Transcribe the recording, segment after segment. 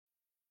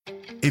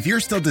If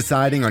you're still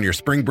deciding on your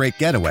spring break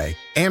getaway,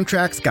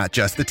 Amtrak's got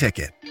just the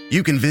ticket.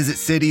 You can visit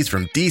cities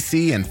from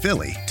D.C. and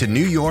Philly to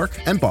New York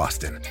and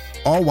Boston,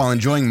 all while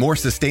enjoying more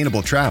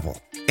sustainable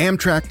travel.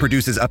 Amtrak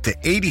produces up to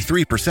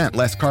 83%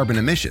 less carbon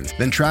emissions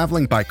than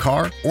traveling by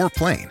car or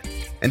plane.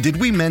 And did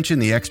we mention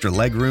the extra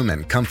legroom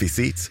and comfy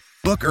seats?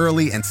 Book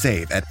early and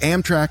save at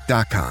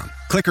Amtrak.com.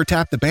 Click or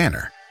tap the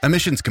banner.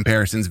 Emissions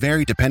comparisons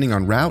vary depending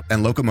on route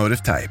and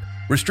locomotive type.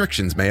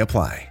 Restrictions may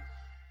apply.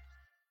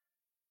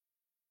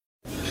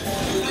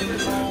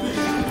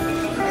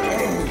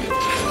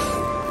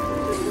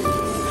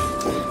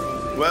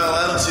 Well,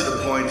 I don't see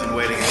the point in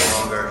waiting any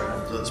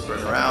longer, so let's bring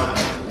her out.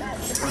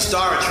 The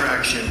star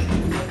attraction,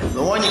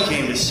 the one you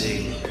came to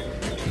see.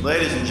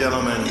 Ladies and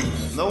gentlemen,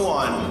 the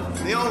one,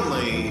 the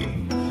only,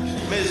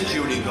 Miss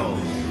Judy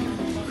Gold.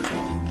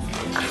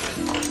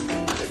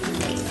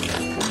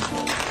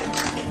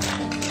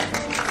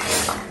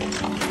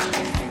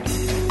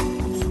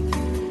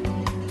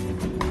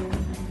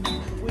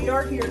 We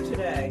are here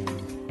today.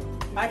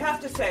 I have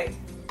to say,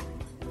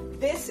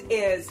 this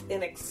is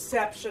an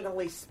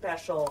exceptionally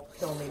special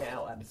Kill Me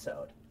Now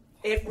episode.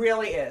 It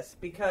really is,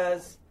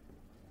 because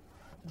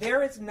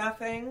there is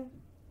nothing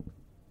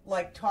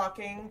like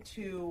talking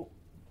to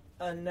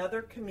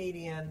another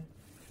comedian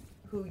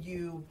who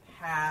you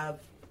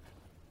have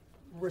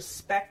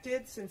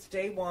respected since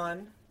day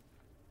one,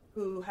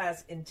 who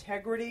has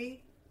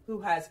integrity, who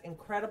has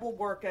incredible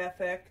work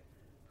ethic,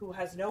 who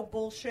has no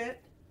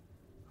bullshit,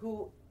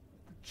 who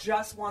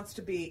just wants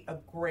to be a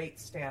great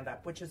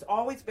stand-up, which has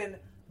always been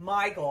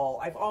my goal.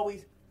 I've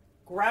always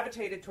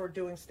gravitated toward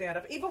doing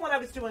stand-up, even when I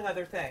was doing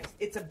other things.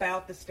 It's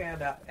about the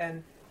stand-up.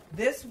 And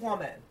this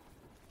woman,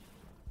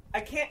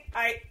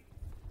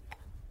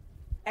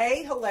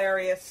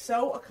 hilarious,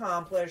 so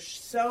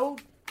accomplished, so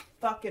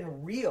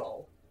fucking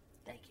real.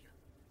 Thank you.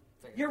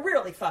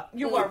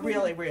 You are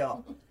really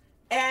real.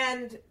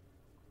 And,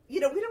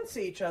 we don't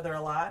see each other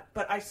a lot,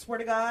 but I swear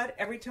to God,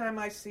 every time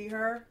I see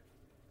her,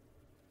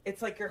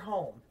 it's like you're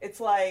home.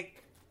 It's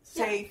like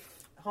safe.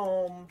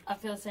 Home. I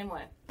feel the same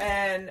way.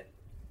 And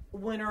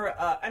winner,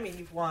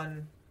 you've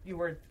won. You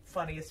were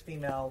funniest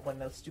female when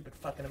those stupid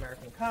fucking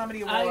American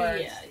Comedy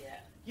Awards.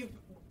 Yeah.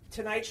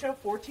 Tonight Show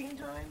 14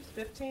 times?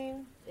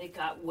 15? It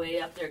got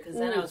way up there because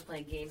then I was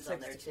playing games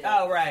on there too.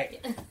 Oh,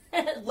 right.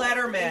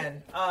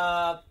 Letterman.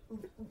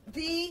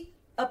 The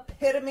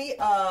epitome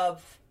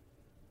of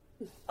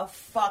a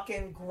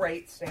fucking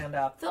great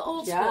stand-up. The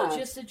old school,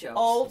 just a joke.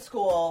 Old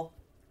school.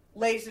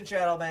 Ladies and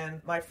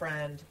gentlemen, my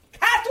friend,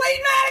 Kathleen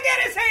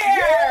Madigan is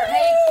here!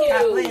 Thank you.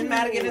 Kathleen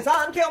Madigan is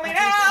on Kill Me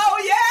Now,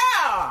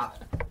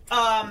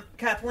 yeah!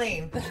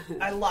 Kathleen,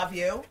 I love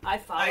you. I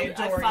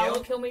follow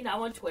Kill Me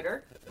Now on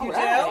Twitter. You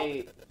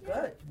right. do?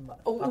 Good.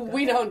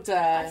 We don't...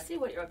 I see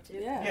what you're up to.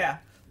 Yeah.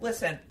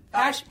 Listen.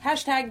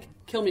 Hashtag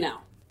Kill Me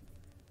Now.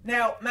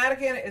 Now,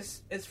 Madigan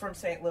is from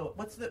St. Louis.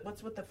 What's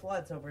with the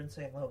floods over in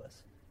St.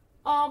 Louis?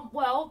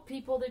 Well,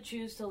 people that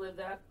choose to live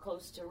that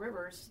close to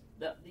rivers,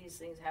 these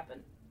things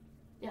happen.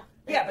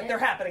 Yeah, but they're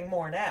happening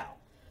more now.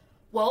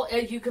 Well,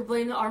 you could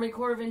blame the Army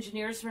Corps of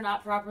Engineers for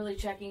not properly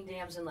checking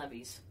dams and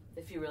levees.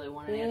 If you really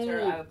want an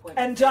answer, I would point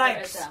and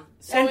dikes. at them.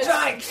 And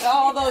dikes.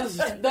 All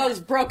those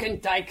broken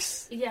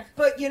dikes. Yeah.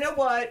 But you know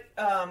what?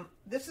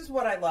 This is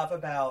what I love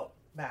about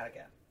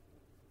Madigan.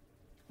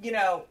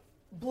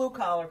 Blue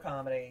collar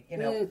comedy.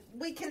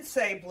 We can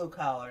say blue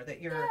collar that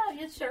you're.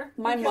 Yeah, sure.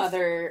 My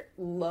mother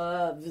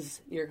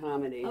loves your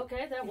comedy.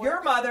 Okay, that works.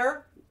 Your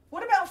mother.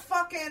 What about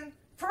fucking?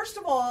 First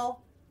of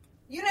all,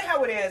 you know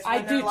how it is.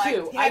 I do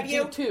too. I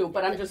do too.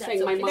 But I'm just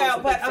saying, my mom's a big fan of yours.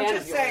 No, but I'm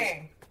just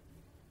saying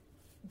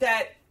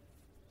that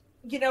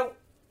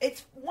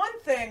it's one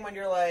thing when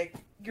you're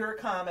a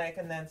comic,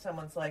 and then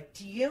someone's like,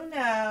 "Do you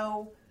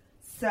know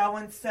so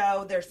and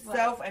so? They're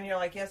so," and you're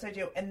like, "Yes, I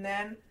do." And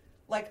then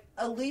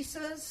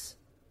Elisa,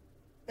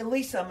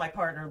 my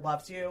partner,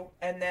 loves you,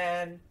 and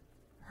then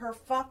her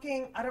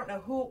fucking, I don't know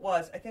who it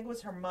was. I think it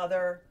was her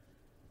mother.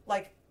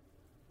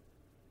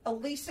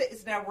 Elisa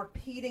is now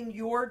repeating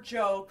your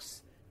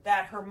jokes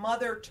that her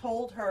mother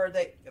told her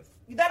that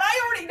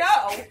I already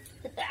know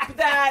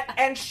that,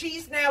 and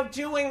she's now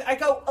doing. I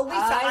go, Elisa,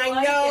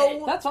 I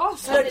know. That's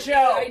awesome. The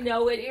joke. I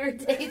know it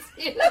irritates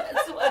you.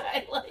 That's why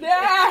I like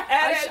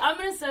it. I'm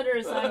going to send her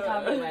a signed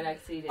copy of my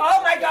next CD.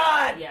 Oh my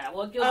God. Yeah.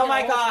 Well, oh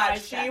my God.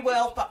 She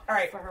will. All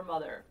right. For her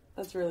mother.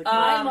 That's really cool.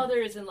 My mother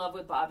is in love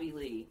with Bobby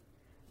Lee.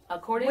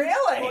 According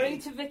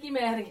to Vicky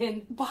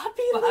Madigan,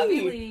 Bobby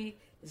Lee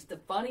is the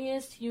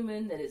funniest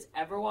human that has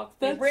ever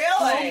walked the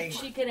Really?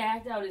 She can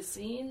act out his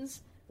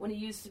scenes when he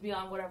used to be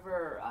on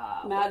whatever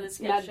one of the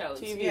sketch Mad shows.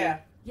 TV.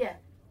 Yeah.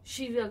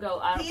 She will go.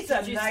 He's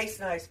a nice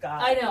guy.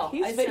 I know.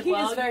 He is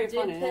very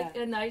funny.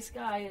 Pick a nice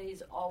guy, and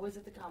he's always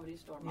at the Comedy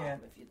Store, Mom.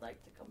 If you'd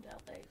like to come down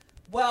there.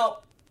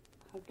 Well,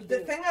 the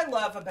thing I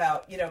love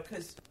about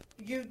because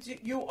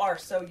you are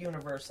so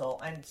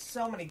universal and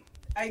so many.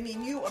 I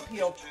mean, you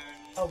appeal.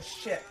 Oh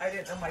shit! I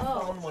didn't know my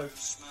phone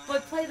was.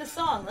 But play the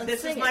song.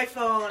 This is my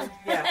phone.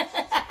 Yeah.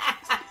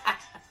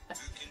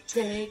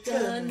 Take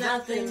a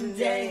nothing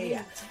day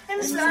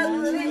and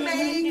suddenly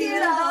make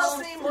it all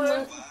seem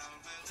worth.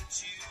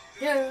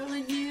 Girl,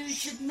 and you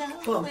should know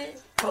Boom,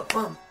 it. boom,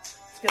 boom.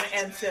 It's going to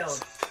end soon.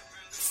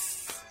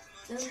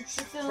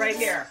 Right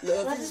here.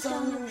 Love is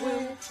on the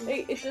way.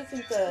 Hey, it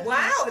doesn't...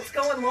 Wow, it's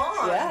going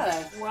long.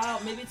 Yeah.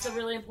 Wow, maybe it's a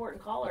really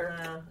important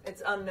caller.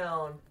 It's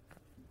unknown.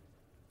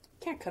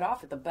 Can't cut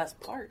off at the best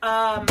part.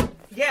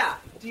 Yeah.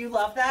 Do you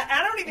love that?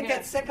 I don't even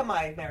get sick of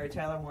my Mary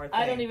Tyler Moore thing.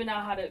 I don't even know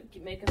how to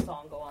make a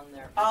song go on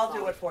there. I'll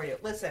do it for you.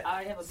 Listen.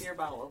 I have a beer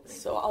bottle opening.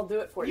 So I'll do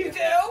it for you. You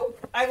do?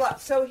 I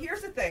love. So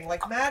here's the thing.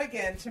 Like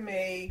Madigan, to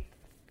me,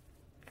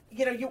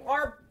 you know,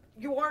 your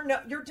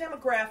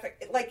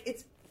demographic.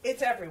 Like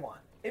it's everyone.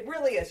 It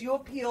really is. You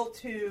appeal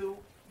to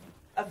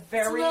a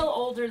very. It's a little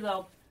older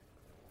though.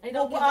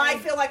 I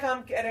feel like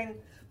I'm getting.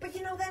 But,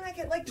 you know, then I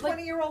get, like,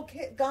 20-year-old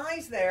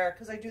guys there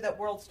because I do that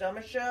World's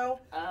Dumbest Show.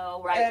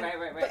 Oh, right.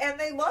 And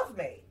they love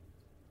me.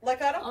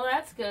 Like, I don't... Oh,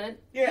 that's good.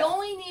 Yeah. You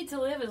only need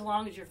to live as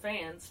long as your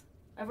fans.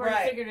 I've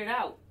already figured it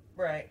out.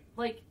 Right.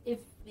 Like,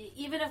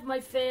 even if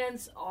my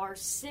fans are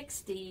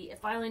 60,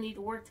 if I only need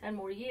to work 10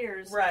 more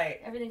years,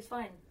 everything's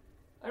fine.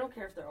 I don't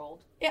care if they're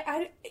old.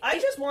 Yeah, I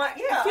just want.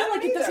 Yeah, I feel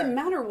like it doesn't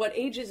matter what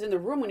age is in the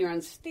room when you're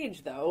on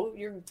stage, though.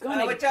 You're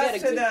gonna. It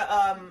does to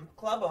the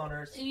club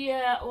owners.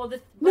 Yeah, well,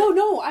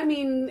 no. I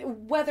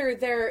mean, whether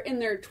they're in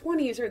their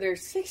 20s or their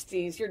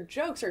 60s, your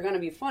jokes are gonna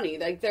be funny.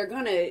 Like they're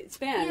gonna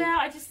span. Yeah,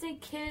 I just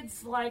think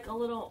kids like a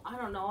little. I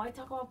don't know. I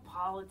talk about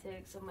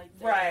politics and my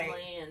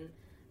family, and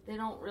they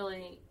don't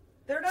really.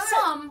 They're not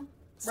some.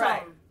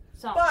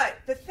 But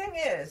the thing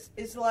is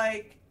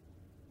like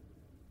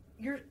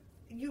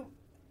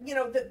you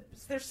know,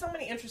 there's so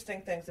many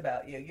interesting things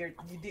about you. You're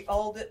the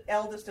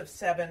eldest of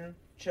 7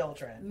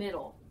 children.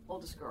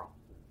 Oldest girl.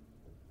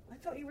 I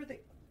thought you were the...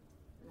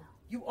 No.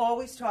 You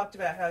always talked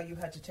about how you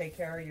had to take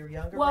care of your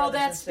younger brothers and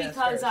that's sisters.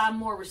 Because I'm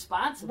more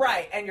responsible.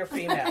 Right, and you're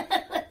female.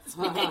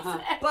 Exactly.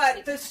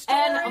 But the story...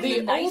 And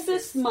the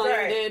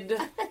oldest-minded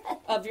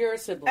of your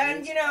siblings.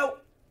 And, you know,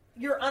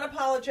 you're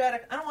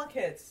unapologetic. I don't want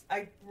kids.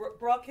 I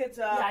brought kids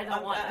up. Yeah,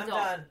 I'm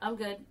done. I'm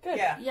good. Good.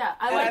 Yeah.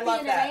 I like being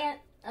an aunt.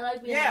 I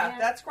like being an aunt. Yeah,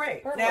 that's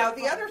great. Perfect. Now,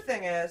 the other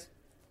thing is,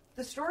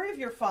 the story of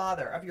your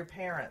father, of your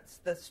parents,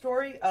 the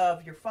story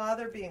of your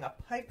father being a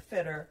pipe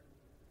fitter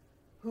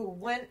who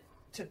went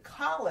to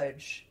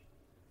college,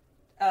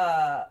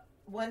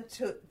 went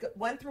through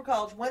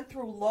college, went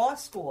through law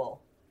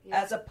school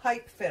as a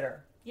pipe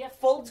fitter. Yeah.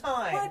 Full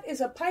time. What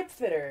is a pipe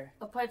fitter?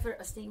 A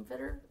steam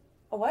fitter.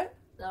 A what?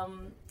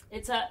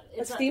 It's a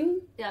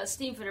steam? A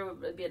steam fitter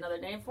would be another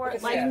name for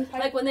it.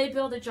 Like when they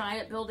build a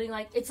giant building,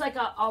 like it's like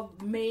a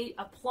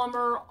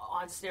plumber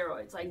on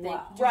steroids. Like they do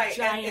giant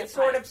and it's pipes.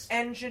 sort of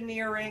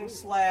engineering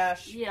 /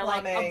 plumbing.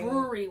 Like a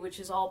brewery,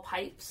 which is all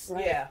pipes.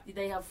 Right. Yeah,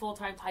 they have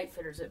full-time pipe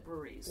fitters at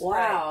breweries.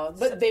 Wow,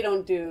 but they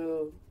don't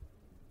do.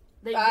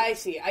 I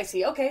see.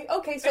 Okay.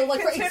 So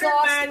like for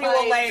exhaust manual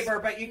pipes. labor,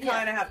 but you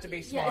kind of have to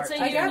be smart. Yeah, it's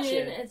a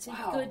union. It's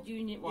a good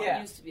union. Well,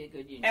 it used to be a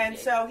good union. And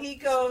so he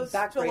goes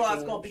to law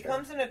school,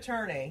 becomes an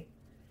attorney,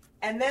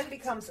 and then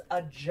becomes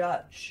a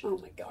judge. Oh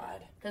my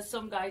God! Because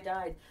some guy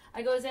died.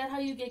 I go, is that how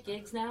you get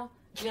gigs now?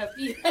 You have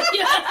to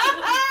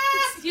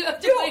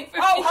wait for.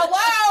 Oh,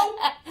 hello.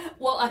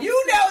 Well, you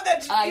know the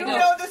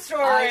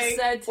story.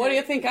 What do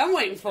you think I'm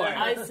waiting for?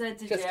 I said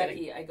to Just Jackie,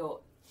 kidding. I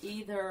go,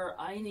 either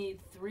I need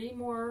 3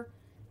 more.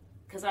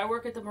 Because I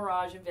work at the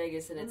Mirage in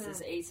Vegas, and it's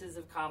this Aces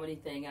of Comedy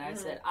thing. And I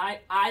said,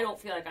 I don't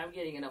feel like I'm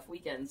getting enough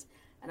weekends.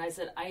 And I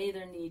said, I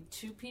either need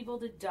 2 people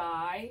to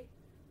die,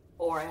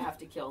 or I have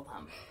to kill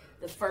them.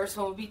 The first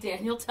one would be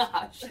Daniel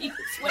Tosh. He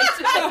was way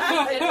too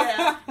good.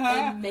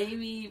 And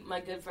maybe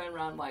my good friend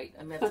Ron White.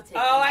 I'm going to have to take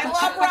him. I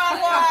love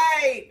Ron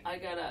White!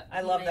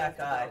 I love that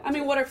guy. I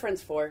mean, what are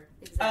friends for?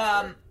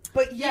 Exactly.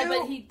 But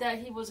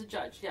he was a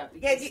judge. Yeah.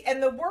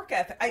 And the work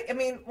ethic. I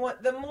mean,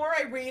 the more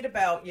I read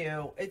about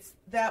you, it's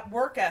that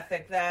work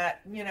ethic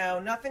that, you know,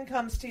 nothing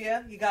comes to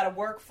you. You got to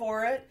work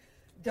for it.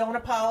 Don't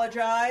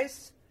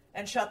apologize,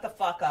 and shut the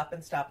fuck up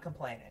and stop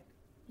complaining.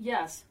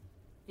 Yes.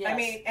 I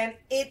mean, and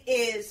it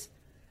is,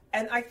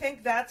 and I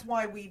think that's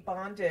why we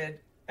bonded.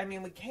 I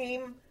mean, we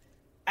came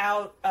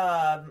out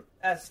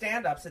as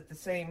stand-ups at the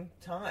same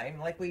time.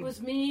 Like it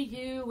was me,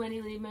 you, Wendy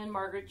Liebman,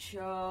 Margaret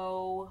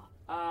Cho.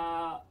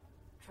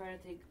 Trying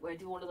to think. I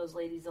do one of those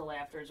Ladies of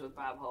Laughters with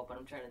Bob Hope, and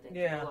I'm trying to think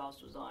who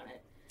else was on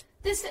it.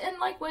 And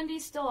like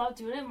Wendy's still out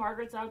doing it.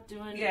 Margaret's out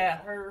doing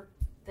her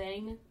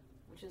thing,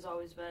 which has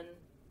always been,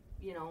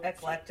 you know,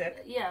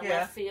 eclectic.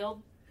 Left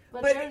field.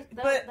 But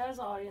there's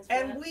an audience for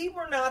and it. we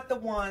were not the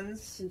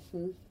ones.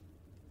 Mm-hmm.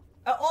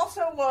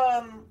 Also,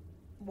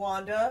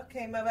 Wanda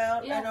came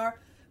about in our,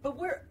 but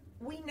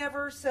we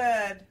never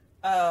said,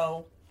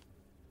 oh,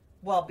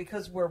 well,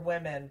 because we're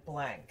women,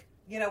 blank.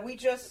 You know, we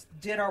just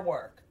did our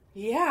work.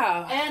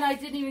 Yeah. And I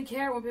didn't even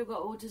care when people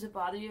go, oh, does it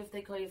bother you if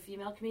they call you a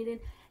female comedian?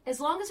 As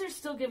long as they're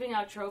still giving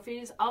out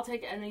trophies, I'll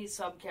take any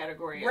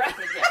subcategory. Right.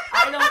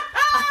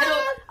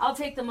 I'll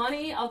take the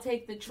money. I'll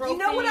take the trophy. You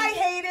know what I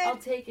hated? I'll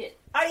take it.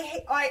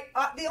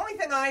 The only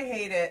thing I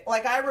hated,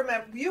 like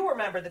you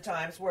remember the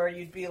times where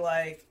you'd be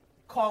like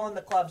calling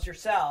the clubs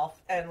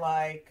yourself and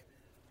like,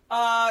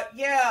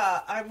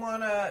 Yeah, I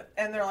want to,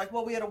 and they're like,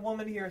 well, we had a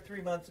woman here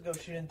 3 months ago,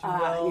 she didn't do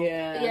well.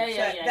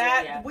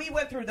 Yeah. We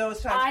went through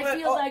those times. I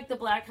feel like the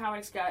black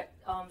comics got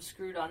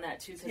screwed on that,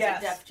 too, because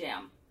of Def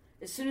Jam.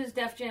 As soon as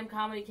Def Jam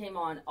comedy came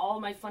on, all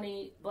my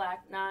funny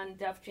black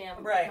non-Def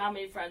Jam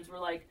comedy friends were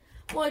like,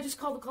 well, I just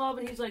called the club,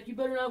 and he's like, you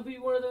better not be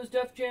one of those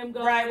Def Jam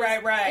guys.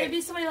 Right. It'd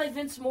be somebody like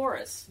Vince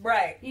Morris.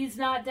 Right. He's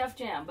not Def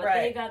Jam, but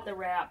they got the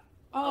rap.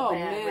 Oh,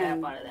 man.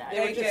 Rap out of that.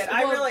 They did.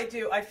 I really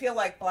do. I feel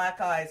like Black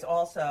Eyes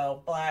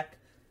also, black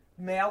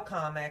male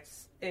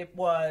comics, it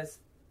was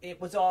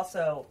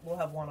also, we'll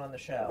have one on the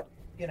show,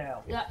 you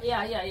know.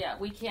 Yeah.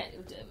 We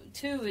can't,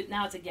 two,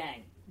 now it's a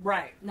gang.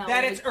 Right. Now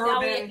that it's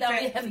urban. Now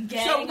we have a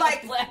gang. So,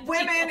 like,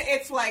 women, people.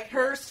 it's like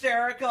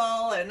hysterical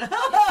and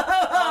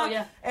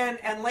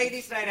and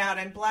ladies' night out,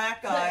 and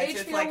black guys,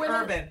 it's like women,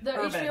 urban. The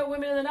HBO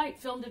Women of the Night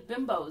filmed at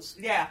Bimbos.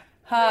 Yeah.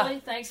 Really?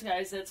 Thanks,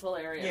 guys. That's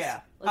hilarious.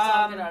 Yeah. Let's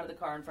all get out of the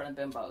car in front of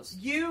Bimbos.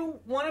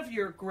 One of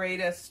your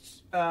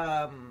greatest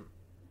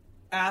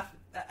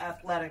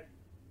athletic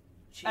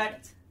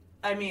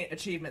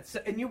achievements.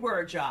 And you were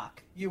a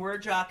jock. You were a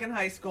jock in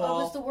high school. I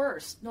was the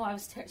worst. No, I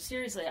was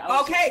seriously.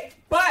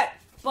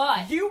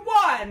 But you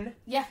won.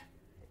 Yeah.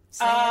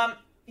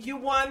 You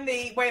won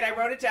the. Wait, I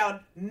wrote it down.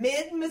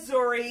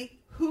 Mid-Missouri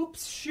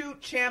Hoops Shoot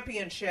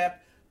Championship.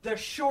 The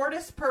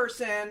shortest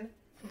person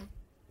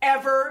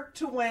ever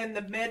to win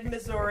the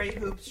Mid-Missouri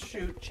Hoops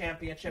Shoot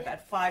Championship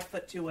at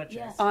 5'2".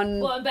 Yes.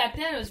 Well, back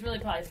then it was really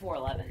probably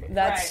 4'11".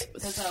 That's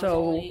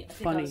so I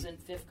think I was in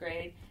 5th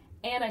grade,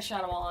 and I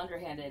shot them all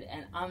underhanded,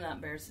 and I'm not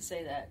embarrassed to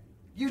say that.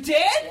 You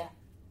did? Yeah.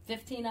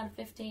 15 out of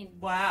 15.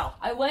 Wow.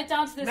 I went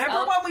down to this...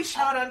 Remember when we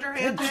shot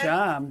underhanded? Good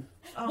job.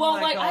 Oh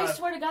well, my God. I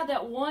swear to God,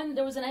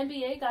 there was an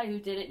NBA guy who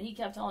did it, and he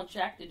kept telling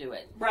Shaq to do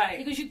it. Right.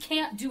 Because you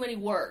can't do any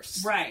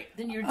worse. Right.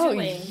 Than you're doing.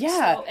 Oh,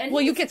 yeah. So,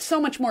 you get so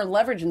much more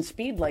leverage and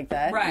speed like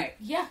that. Right.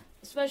 Yeah.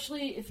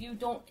 Especially if you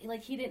don't...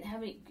 Like, he didn't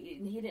have,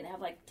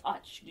 like,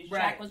 touch.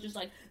 Right. Shaq was just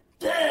like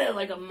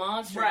a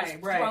monster. Right.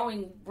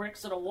 Throwing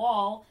bricks at a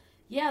wall.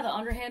 Yeah, the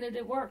underhanded,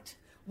 it worked.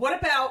 What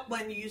about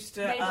when you used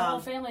to... Made the whole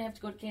family have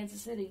to go to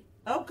Kansas City.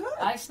 Oh, good.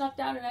 I snuck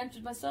down and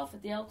entered myself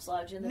at the Elks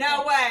Lodge.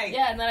 No way.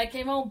 Yeah, and then I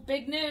came home.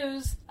 Big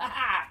news.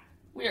 Aha!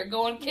 We are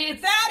going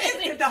Kansas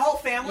City. Did the whole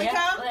family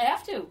come? They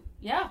have to.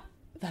 Yeah.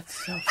 That's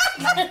so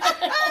funny.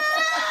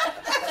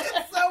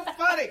 That's so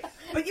funny.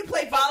 But you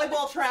played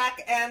volleyball,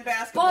 track, and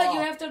basketball. But you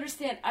have to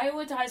understand, I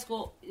went to high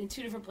school in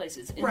 2 different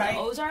places. In the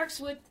Ozarks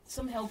with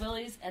some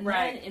hillbillies, and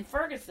then in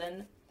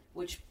Ferguson,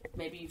 which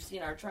maybe you've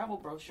seen our travel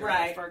brochure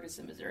in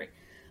Ferguson, Missouri.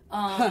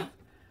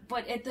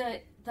 But at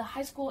the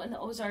high school in the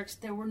Ozarks,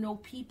 there were no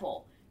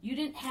people. You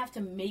didn't have to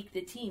make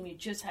the team. You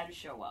just had to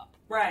show up.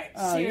 Right.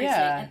 Seriously.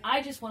 Yeah. And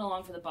I just went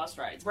along for the bus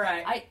rides.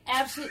 Right. I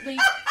absolutely...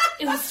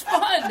 It was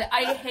fun.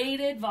 I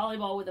hated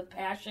volleyball with a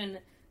passion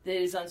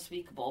that is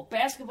unspeakable.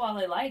 Basketball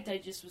I liked. I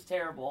just was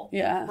terrible.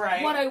 Yeah.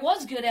 Right. What I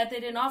was good at, they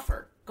didn't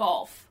offer.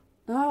 Golf.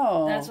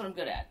 Oh. That's what I'm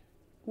good at.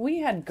 We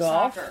had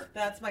golf. Soccer.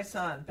 That's my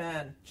son,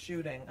 Ben,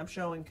 shooting. I'm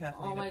showing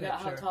Kathleen Oh my a God,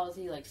 picture. how tall is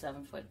he? Like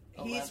 7'11".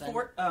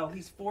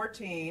 He's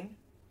 14.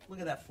 Look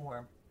at that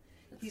form.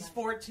 He's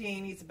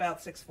 14. He's about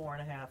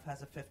 6'4.5".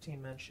 Has a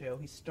 15-man shoe.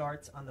 He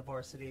starts on the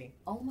varsity.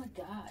 Oh my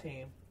God.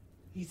 Team.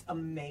 He's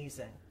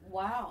amazing.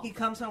 Wow. He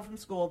comes home from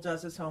school,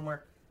 does his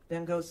homework,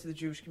 then goes to the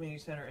Jewish Community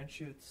Center and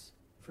shoots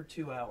for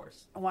 2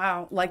 hours.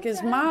 Wow, like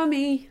his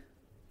mommy.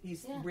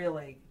 He's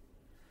really.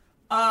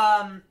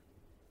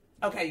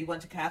 Okay, you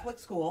went to Catholic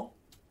school.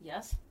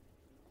 Yes.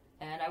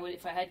 And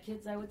if I had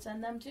kids, I would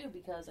send them too,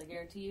 because I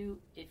guarantee you,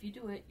 if you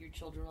do it, your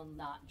children will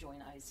not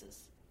join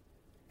ISIS.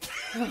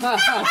 Because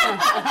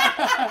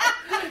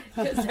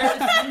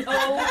there's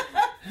no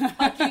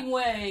fucking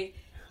way.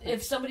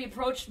 If somebody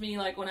approached me,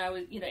 like when I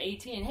was,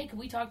 18, hey, can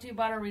we talk to you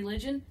about our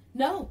religion?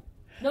 No,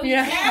 you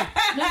can't.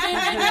 No.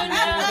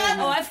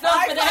 Oh, I fell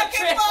for that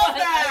trick.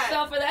 I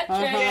fell for that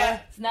trick. Yeah.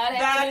 It's not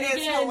happening That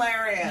is again.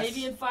 hilarious.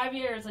 Maybe in 5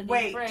 years. I need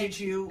Wait, a break.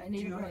 do you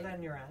have that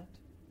in your act?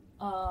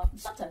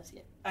 Sometimes,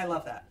 yeah. I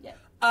love that. Yeah.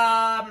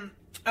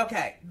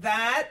 Okay,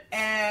 that,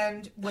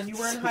 and when you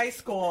were in high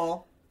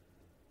school,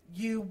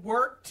 you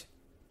worked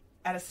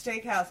at a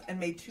steakhouse and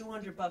made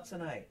 $200 a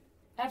night.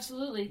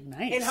 Absolutely.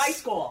 Nice. In high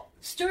school.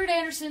 Stuart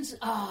Anderson's,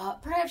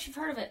 perhaps you've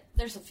heard of it.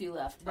 There's a few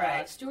left.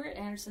 Right. Stuart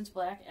Anderson's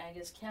Black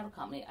Angus Cattle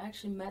Company. I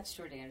actually met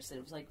Stuart Anderson.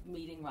 It was like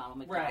meeting Ronald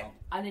McDonald. Right.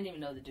 I didn't even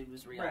know the dude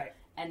was real. Right.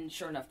 And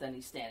sure enough, then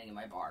he's standing in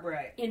my bar.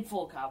 Right. In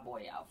full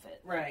cowboy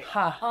outfit. Right.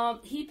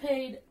 He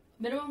paid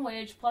minimum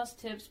wage plus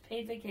tips,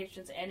 paid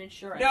vacations, and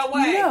insurance. No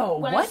way. No,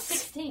 When I what? was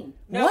 16.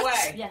 No What?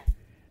 way. Yeah.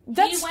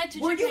 That's, He went to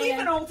Were you Japan.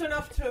 even old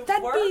enough to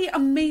that'd work? be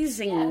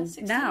amazing Yeah,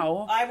 16.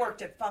 now. I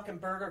worked at fucking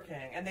Burger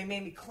King, and they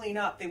made me clean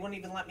up. They wouldn't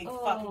even let me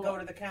fucking go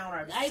to the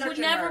counter. I such would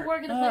a never nerd.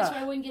 work at a place where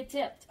I wouldn't get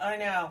tipped. I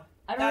know.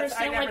 I don't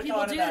understand why never people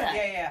thought of do that.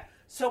 Yeah.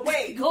 So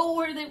wait. Go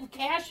where the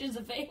cash is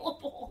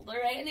available.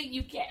 They're handing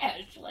you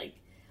cash. Like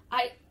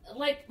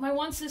my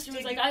one sister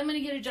was like, I'm going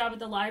to get a job at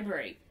the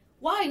library.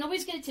 Why?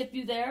 Nobody's going to tip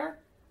you there.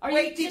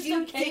 Wait, did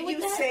you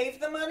save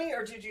the money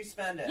or did you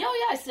spend it? Yeah,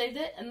 I saved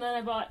it, and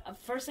then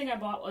first thing I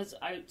bought was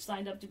I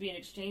signed up to be an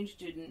exchange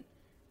student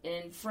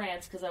in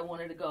France because I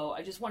wanted to go.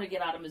 I just wanted to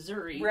get out of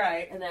Missouri.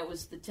 Right. And that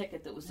was the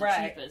ticket that was the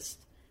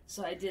cheapest.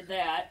 So I did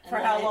that. For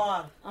how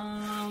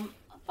long?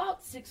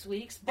 About 6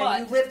 weeks. But,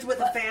 and you lived with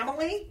a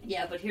family?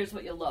 Yeah, but here's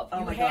what you'll love. Oh,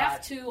 you my have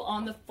God. to,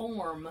 on the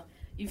form,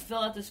 you fill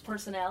out this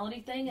personality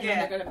thing, and then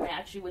they're going to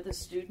match you with a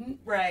student.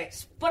 Right.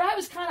 But I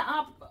was kind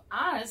of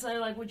honest. I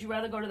like, would you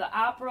rather go to the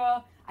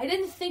opera? I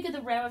didn't think of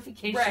the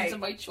ramifications of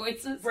my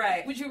choices.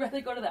 Right. Would you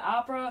rather go to the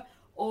opera,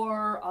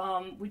 or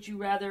would you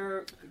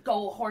rather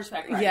go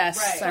horseback riding?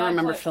 Yes, So I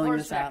remember put filling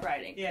this horseback out.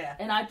 riding. Yeah.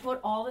 And I put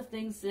all the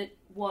things that,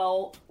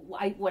 what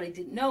I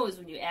didn't know is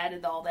when you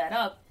added all that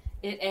up,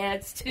 it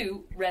adds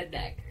to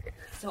redneck.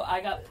 So I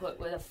got put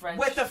with a French...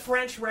 With a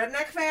French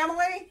redneck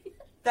family?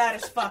 That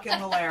is fucking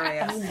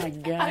hilarious. Oh my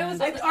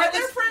God. Are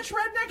there French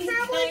redneck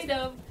families? Kind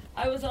of.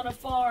 I was on a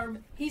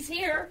farm. He's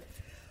here.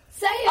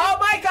 Say it. Oh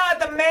my God,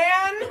 the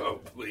man, Oh,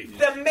 please.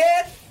 the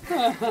myth,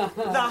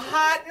 the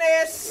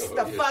hotness,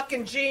 the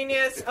fucking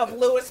genius of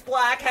Lewis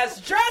Black has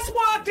just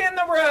walked in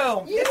the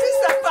room. This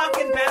is the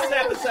fucking best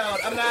episode.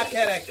 I'm not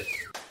kidding.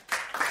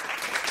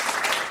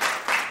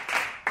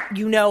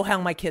 You know how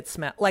my kids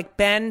smell. Like,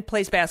 Ben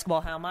plays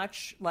basketball how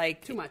much?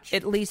 Like, too much.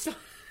 At least,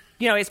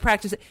 he's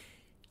practicing.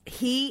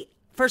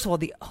 First of all,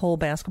 the whole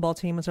basketball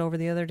team was over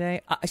the other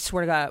day. I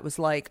swear to God, it was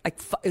like, it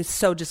was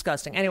so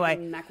disgusting. Anyway.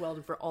 Mack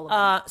Weldon for all of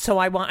them. So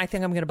I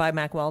think I'm going to buy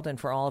Mack Weldon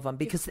for all of them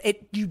because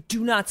you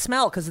do not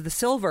smell because of the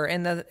silver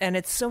and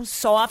it's so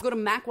soft. Go to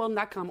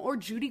MackWeldon.com or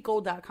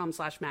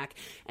JudyGold.com/Mac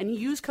and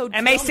use code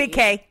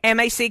MACK.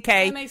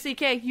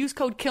 MACK. Use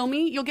code KILLME.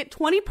 You'll get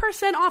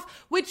 20%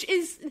 off, which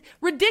is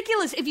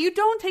ridiculous. If you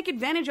don't take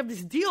advantage of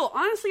this deal,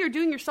 honestly, you're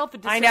doing yourself a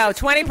disservice. I know.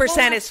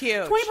 20% is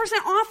huge.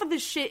 20% off of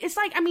this shit. It's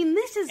like,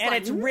 this is and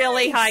like it's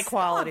really nice high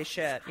quality stuff.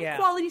 shit. Yeah. High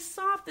quality,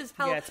 soft as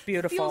hell. Yeah, it's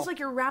beautiful. Feels like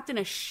you're wrapped in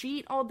a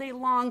sheet all day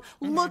long.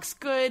 Looks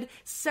good.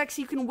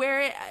 Sexy. You can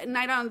wear it at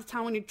night on the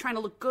time when you're trying to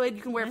look good.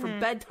 You can wear it for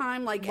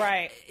bedtime. Like,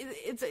 right.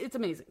 It's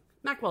amazing.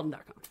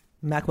 MackWeldon.com.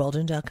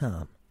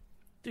 MackWeldon.com.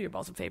 Do your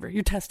balls a favor.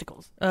 Your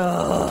testicles.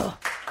 Ugh.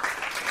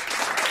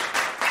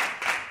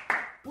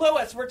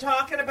 Lewis, we're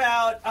talking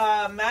about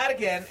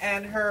Madigan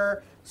and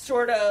her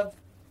sort of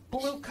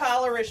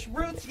blue-collarish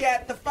roots,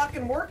 yet the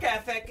fucking work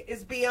ethic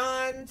is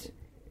beyond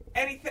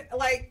anything,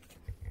 like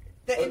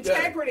the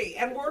integrity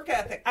and work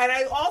ethic. And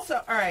I also,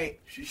 all right.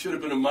 She should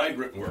have been a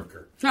migrant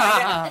worker. And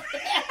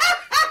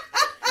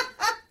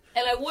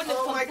I wouldn't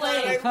have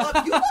complained.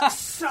 God, you look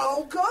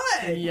so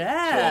good.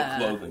 Yeah.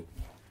 It's all clothing.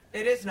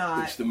 It is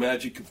not. It's the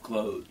magic of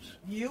clothes.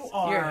 You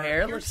are. Your hair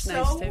You're looks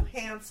so nice, too.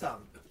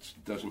 handsome. It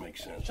doesn't make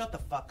sense. Shut the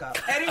fuck up.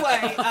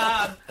 Anyway,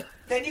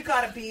 then you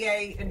got a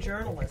BA in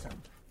journalism.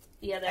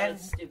 Yeah, that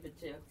was stupid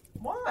too.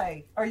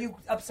 Why? Are you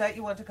upset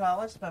you went to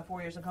college, spent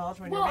 4 years in college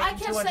when Well, you're I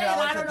making kept $200 saying,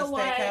 I don't at the know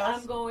why steakhouse?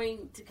 I'm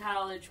going to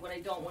college when I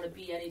don't want to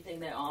be anything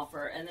they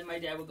offer. And then my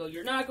dad would go,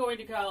 you're not going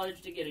to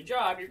college to get a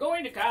job. You're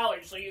going to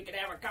college so you can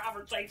have a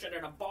conversation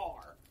at a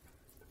bar.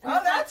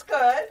 Oh, that's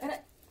good.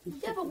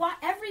 Yeah, but why?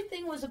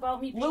 Everything was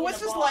about me being Lewis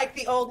in a is bar. like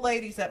the old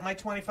ladies at my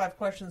 25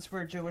 Questions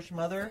for a Jewish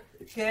Mother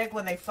gig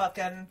when they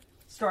fucking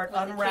start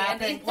Like the unwrapping.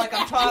 candy? Like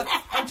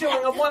I'm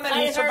doing a woman I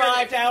who heard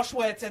survived it.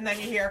 Auschwitz, and then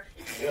you hear,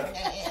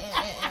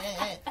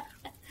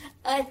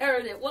 I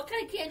heard it. What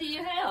kind of candy do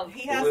you have?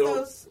 he has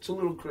It's those. a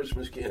little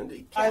Christmas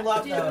candy. I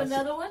love Do you have those.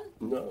 another one?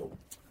 No.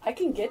 I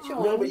can get you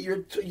No, one. but you're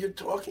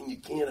talking. You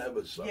can't have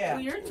a sign. Yeah.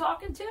 Well, you're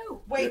talking too.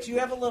 Wait, do you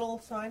have a little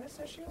sinus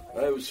issue?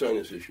 I have a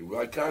sinus issue.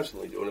 I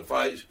constantly do. And if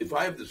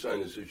I have the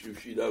sinus issue,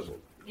 she doesn't.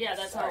 Yeah,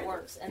 that's how it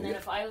works. And then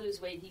if I lose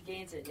weight, he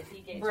gains it. If he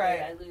gains Right.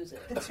 weight, I lose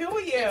it. The two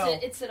of you.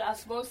 It's an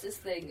osmosis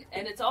thing,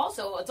 and it's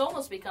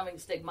almost becoming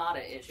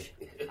stigmata-ish.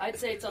 I'd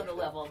say it's on the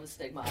level of a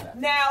stigmata.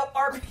 Now,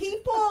 are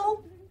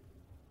people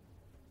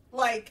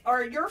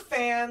are your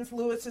fans,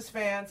 Lewis's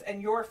fans, and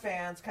your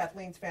fans,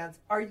 Kathleen's fans,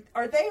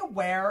 are they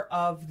aware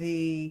of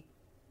the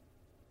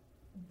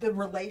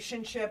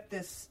relationship?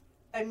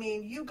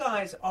 You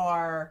guys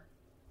are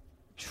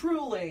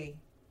truly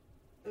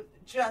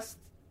just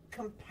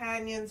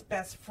companions,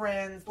 best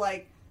friends,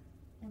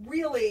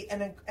 really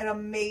an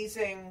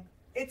amazing.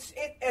 It's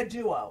a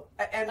duo,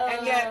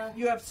 and yet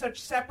you have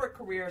such separate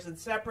careers and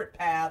separate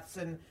paths,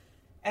 and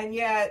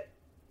yet.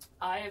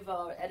 I've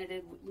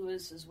edited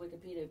Lewis's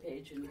Wikipedia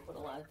page and put a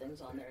lot of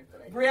things on there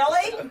that I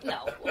Really?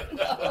 No.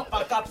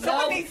 Fuck up.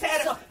 Someone needs to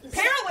edit.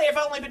 Apparently, I've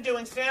only been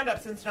doing stand-up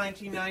since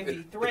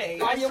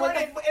 1993. I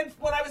started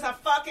when I was a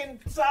fucking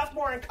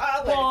sophomore in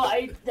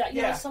college.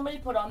 Well, somebody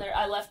put on there.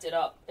 I left it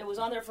up. It was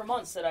on there for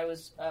months that I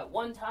was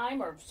one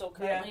time or so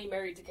currently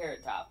married to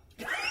Carrot Top.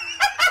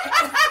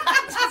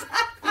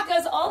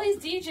 Because all these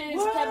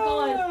DJs kept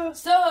going,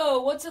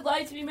 so what's it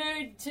like to be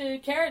married to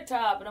Carrot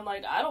Top? And I'm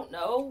like, I don't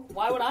know.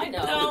 Why would I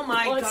know? Oh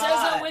my God. Well, it says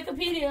on God.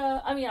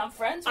 Wikipedia. I mean, I'm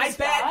friends with I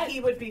Scott. bet he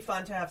would be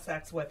fun to have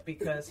sex with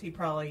because he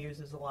probably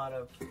uses a lot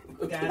of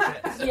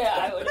gadgets. Yeah,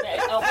 I would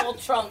make a whole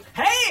trunk.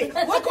 Hey,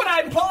 look what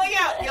I'm pulling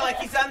out! You're like,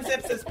 he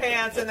unzips his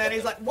pants and then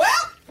he's like, well,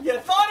 you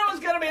thought it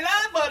was going to be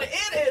that, but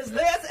it is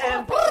this,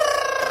 and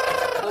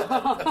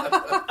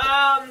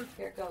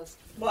Here it goes.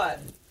 what?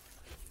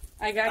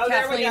 I got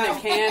Kathleen a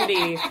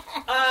candy.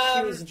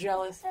 She was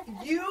jealous.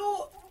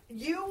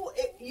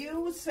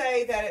 You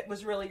say that it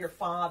was really your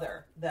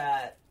father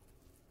that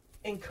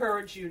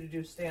encouraged you to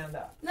do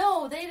stand-up.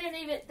 No, they didn't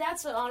even.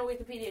 That's on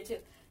Wikipedia too.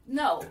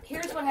 No,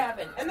 here's what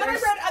happened. And then I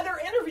read other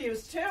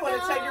interviews too, and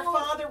it said your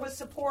father was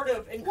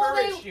supportive,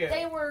 encouraged you.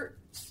 They were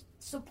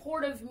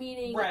supportive,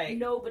 meaning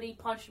nobody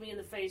punched me in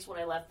the face when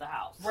I left the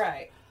house.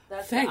 Right.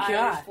 That's the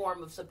Irish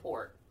form of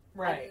support.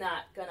 Right. I'm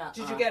not gonna.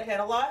 Did you get hit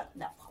a lot?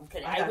 No, I'm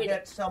kidding. I got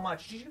hit so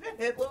much. Did you get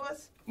hit,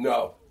 Louis?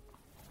 No.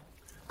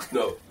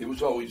 It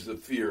was always the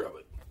fear of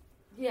it.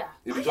 Yeah.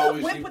 It was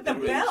always whip with the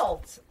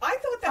belt. I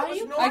thought that was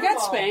normal. I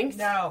got spanked.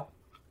 No.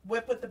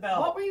 Whip with the belt.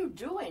 What were you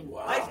doing?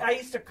 Wow. I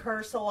used to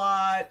curse a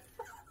lot.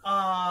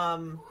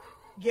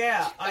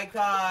 Yeah, I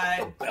got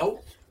a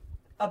belt.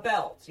 A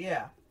belt,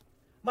 yeah.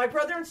 My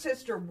brother and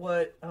sister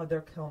would. Oh,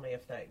 they'll kill me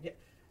if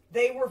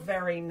they were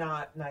very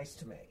not nice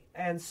to me,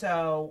 and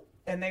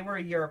they were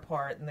a year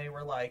apart, and they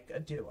were like a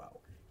duo.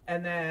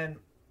 And then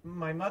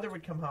my mother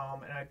would come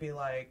home, and I'd be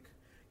like,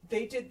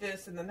 "They did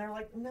this," and then they're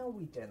like, "No,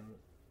 we didn't."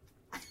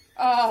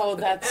 Oh,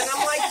 that's. And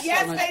I'm like,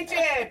 "Yes, they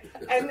did."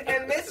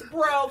 And this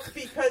broke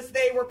because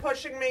they were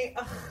pushing me.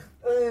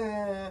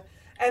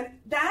 And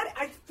that,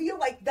 I feel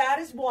like that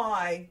is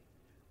why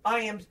I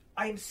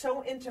am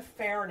so into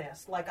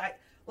fairness. Like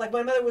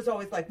my mother was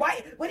always like,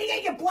 "Why? When do you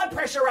get your blood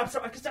pressure up?"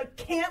 Because I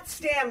can't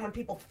stand when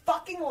people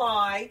fucking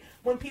lie,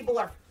 when people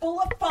are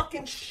full of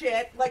fucking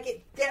shit. Like,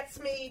 it gets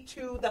me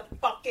to the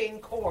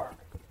fucking core,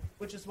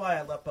 which is why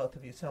I love both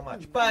of you so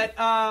much. But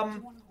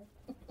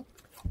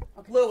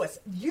Louis,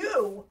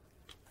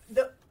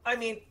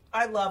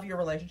 I love your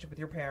relationship with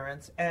your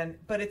parents,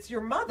 but it's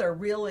your mother,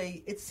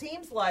 really. It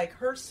seems like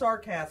her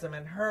sarcasm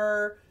and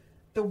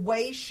the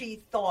way she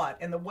thought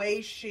and the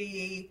way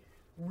she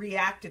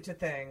reacted to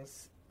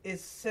things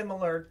is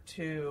similar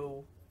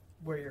to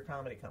where your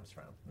comedy comes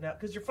from. Now,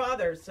 because your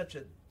father is such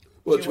a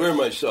it's where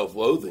my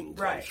self-loathing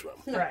comes from.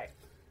 Right.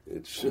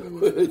 It's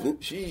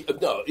she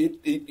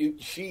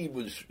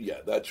was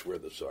that's where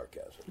the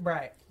sarcasm.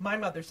 Right. My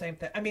mother, same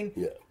thing. I mean,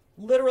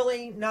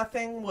 literally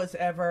nothing was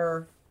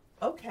ever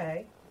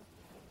okay.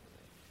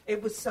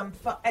 It was some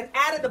fun, and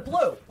out of the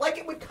blue, like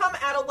it would come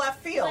out of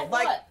left field,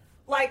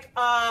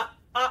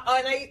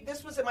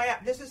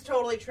 this is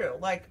totally true.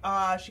 Like,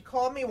 she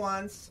called me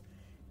once,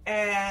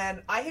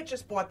 and I had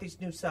just bought these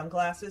new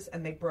sunglasses,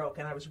 and they broke,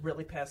 and I was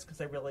really pissed because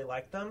I really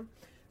liked them.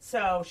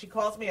 So she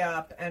calls me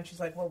up, and she's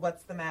like, "Well,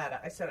 what's the matter?"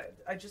 I said,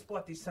 I just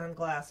bought these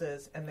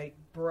sunglasses, and they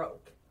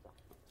broke.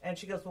 And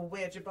she goes, "Well,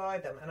 where'd you buy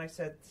them?" And I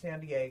said,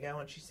 "San Diego."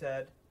 And she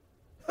said,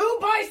 "Who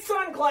buys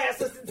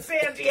sunglasses in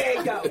San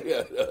Diego?"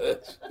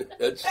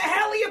 That's the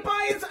hell are you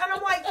buying? And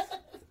I'm like,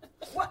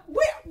 what?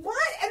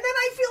 And then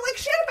I feel like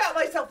shit about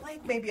myself.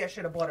 Like, maybe I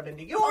should have bought them in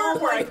New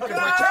York, where I could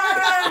have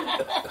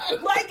returned.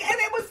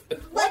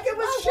 It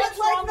was shit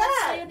like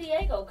that. San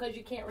Diego, because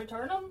you can't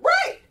return them?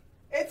 Right.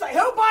 It's like,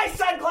 who buys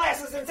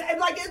sunglasses? And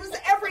it was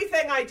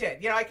everything I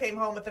did. I came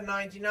home with a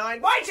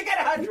 99. Why'd you get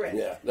 100?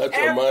 Yeah,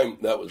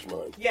 that was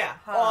mine. Yeah,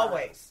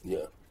 always.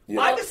 Yeah.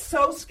 I was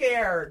so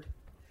scared.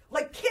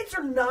 Like, kids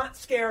are not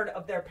scared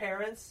of their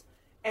parents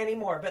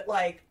anymore. But,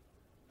 like,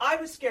 I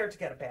was scared to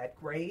get a bad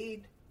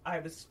grade. I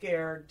was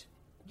scared.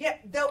 Yeah,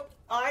 though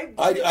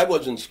I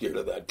wasn't scared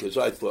of that because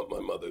I thought my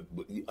mother,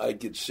 I'd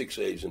get 6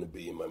 A's and a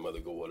B, and my mother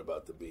go, "What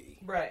about the B?"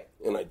 Right.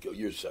 And I'd go,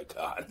 "You're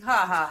psychotic."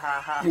 Ha ha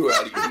ha ha. You're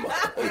out of your mind.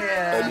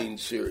 Yeah. I mean,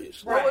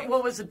 seriously. Right.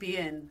 What was the B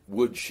in?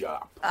 Wood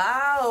shop.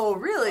 Oh,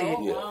 really?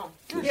 Oh, wow.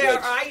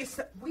 Yeah,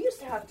 we used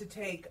to have to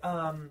take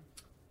home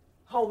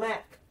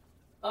ec.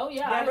 Oh,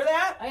 yeah. Remember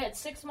that? I had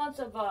 6 months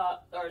of,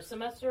 or a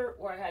semester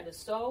where I had to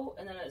sew,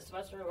 and then a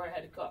semester where I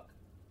had to cook.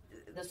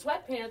 The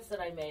sweatpants that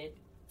I made,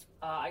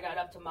 I got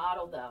up to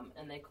model them,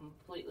 and they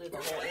completely, the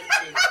whole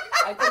industry.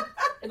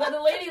 But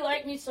the lady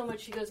liked me so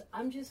much, she goes,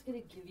 "I'm just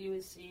going to give you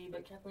a C,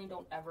 but Kathleen,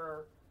 don't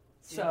ever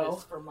do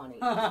this for money."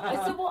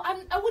 I said, "Well, I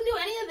wouldn't do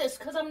any of this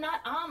because I'm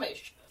not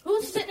Amish.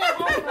 Who's sitting at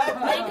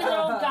home making their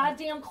own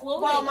goddamn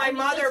clothing?" Well, my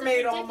mother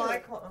made all my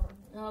clothes.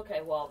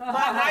 Okay, well.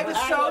 I was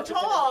so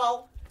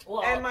tall.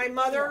 Well, and my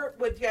mother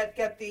would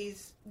get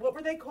these, what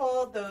were they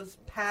called? Those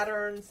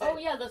patterns. Oh,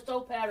 yeah, the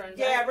sew patterns.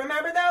 Yeah,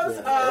 remember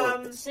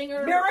those?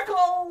 Singer.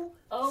 Miracle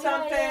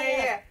something.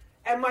 Yeah.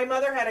 And my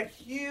mother had a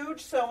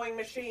huge sewing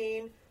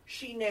machine.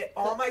 She knit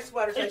all my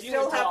sweaters. I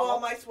still have all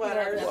my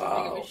sweaters.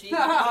 Wow.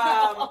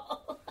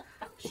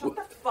 Shut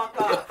the fuck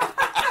up.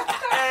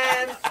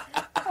 And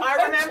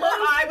I remember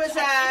I was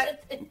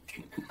at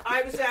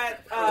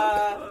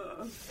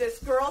this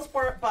girl's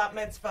bat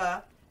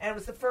mitzvah, and it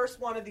was the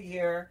first one of the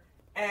year.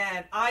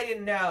 And I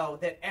didn't know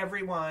that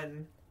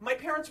my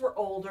parents were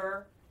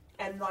older,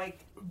 and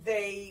like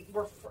we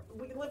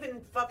live in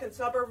fucking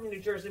suburb of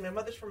New Jersey. My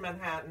mother's from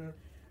Manhattan.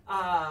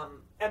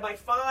 And my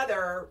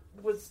father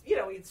was,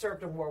 he'd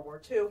served in World War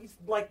II.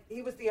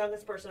 He was the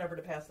youngest person ever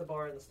to pass the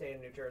bar in the state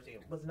of New Jersey.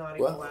 Was not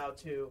even allowed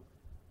to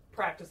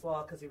practice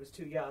law because he was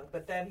too young.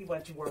 But then he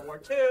went to World War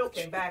II,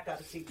 came back, got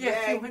a CPA.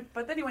 Yeah,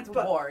 but then he went to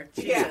war.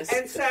 Jesus. Yeah,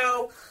 and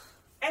so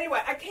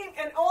Anyway, I came,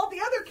 and all the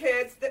other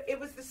kids, it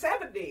was the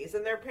 70s,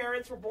 and their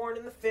parents were born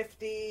in the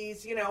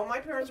 50s. You know, my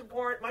parents were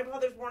born, my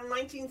father's born in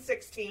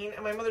 1916,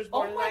 and my mother's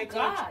born in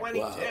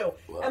 1922.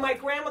 Wow. And my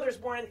grandmother's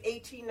born in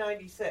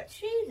 1896.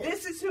 Jesus.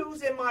 This is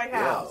who's in my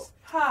house.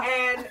 Wow.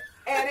 And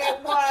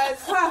it was,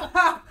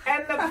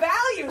 and the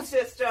value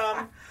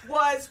system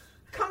was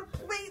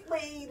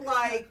completely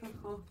like,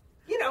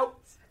 you know,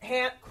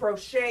 hand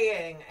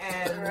crocheting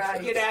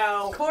and, you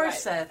know,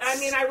 corsets. I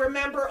mean, I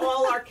remember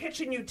all our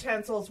kitchen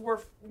utensils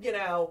were, you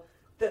know,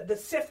 the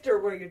sifter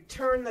where you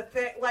turn the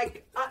thing.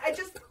 Like, I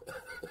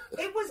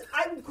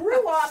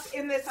grew up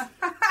in this, like,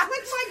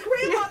 my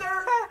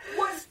grandmother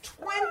was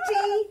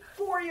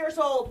 24 years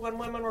old when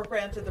women were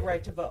granted the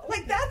right to vote.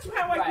 Like, that's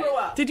how I grew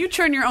up. Did you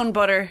churn your own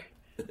butter?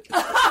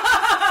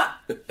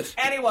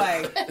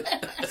 Anyway,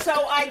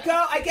 so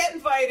I get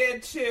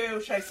invited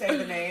to, should I say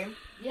the name?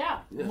 Yeah.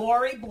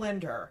 Lori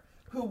Blinder,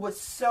 who was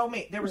so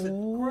mean. There was a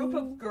group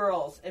of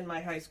girls in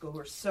my high school who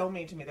were so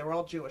mean to me. They were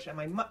all Jewish. And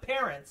my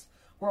parents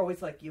were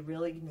always like, you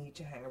really need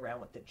to hang around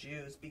with the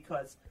Jews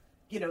because,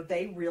 you know,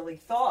 they really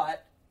thought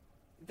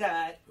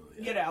that,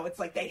 you know, it's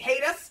like they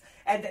hate us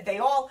and that they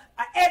all,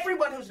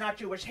 everyone who's not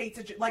Jewish hates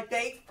a Jew. Like,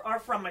 they are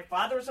from my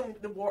father's in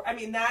the war. I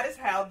mean, that is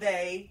how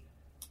they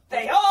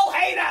all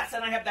hate us.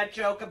 And I have that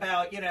joke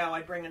about, you know,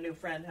 I bring a new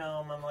friend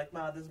home. I'm like,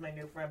 Ma, this is my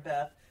new friend,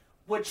 Beth.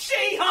 Would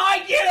she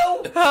hide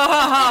you? But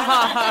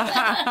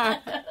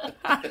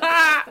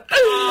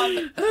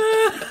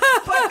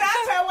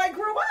that's how I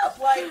grew up.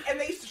 Like, and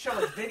they used to show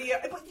us video.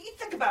 But you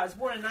think about it, I was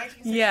born in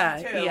 1962.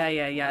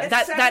 Yeah.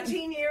 It's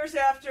 17 years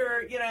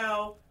after, you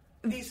know,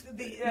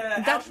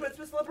 Auschwitz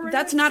was liberated.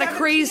 That's not a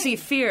crazy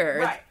fear.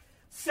 Right.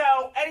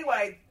 So,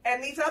 anyway,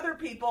 and these other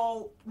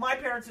people, my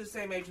parents are the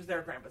same age as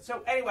their grandpa.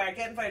 So, anyway, I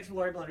get invited to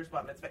Lori Blinder's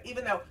bat mitzvah,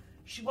 even though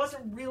she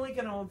wasn't really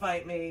going to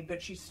invite me,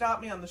 but she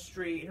stopped me on the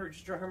street.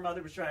 Her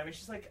mother was driving.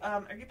 She's like,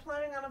 are you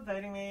planning on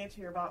inviting me to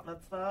your bat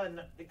mitzvah?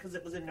 And because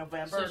it was in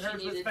November, so and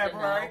hers was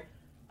February.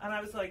 And I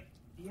was like,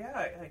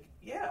 yeah,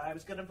 I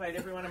was going to invite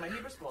everyone in my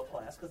Hebrew school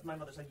class, because my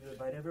mother's like, you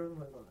invite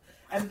everyone?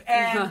 And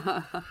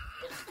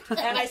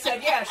I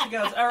said, yeah. She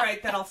goes, all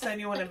right, then I'll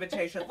send you an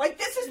invitation. Like,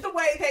 this is the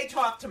way they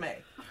talk to me.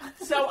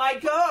 So I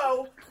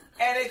go,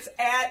 and it's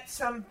at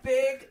some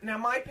big, now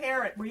my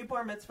parent, were you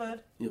bar mitzvahed?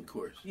 Yeah, of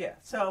course. Yeah,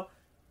 so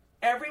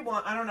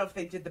everyone, I don't know if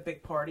they did the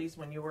big parties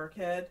when you were a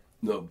kid.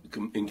 No,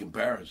 in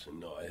comparison,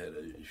 no, I had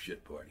a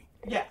shit party.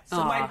 Yeah,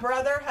 so my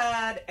brother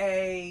had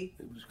It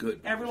was good.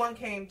 Everyone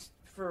came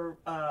for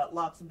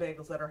lox and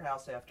bagels at her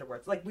house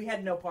afterwards. Like, we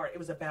had no party. It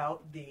was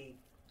about the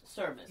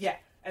service. Yeah,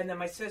 and then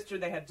my sister,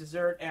 they had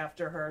dessert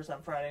after hers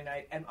on Friday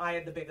night, and I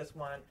had the biggest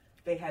one.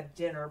 They had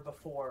dinner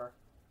before.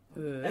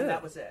 And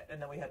that was it.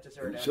 And then we had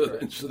dessert after.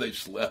 And so they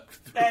slept.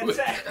 All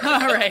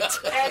right.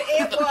 And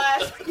it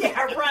was,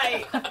 yeah,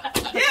 right. Yeah,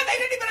 they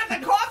didn't even have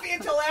the coffee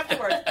until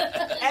afterwards.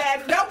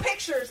 And no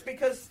pictures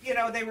because, you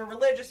know, they were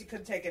religious. You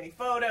couldn't take any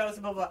photos,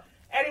 blah, blah.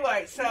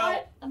 Anyway, so,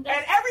 and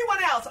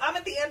everyone else, I'm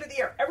at the end of the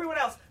year. Everyone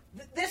else,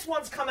 this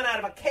one's coming out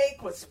of a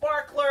cake with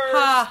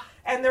sparklers.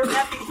 And they're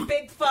at these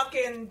big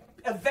fucking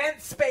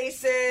event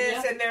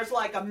spaces. And there's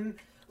like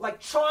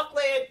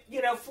chocolate,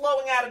 you know,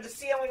 flowing out of the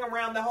ceiling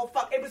around the whole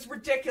it was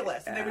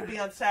ridiculous. And they would be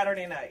on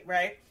Saturday night,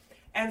 right?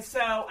 And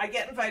so I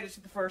get invited to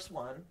the first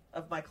one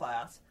of my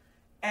class.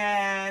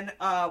 And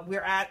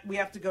we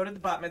have to go to the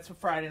bat mitzvah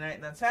Friday night,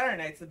 and then Saturday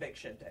night's the big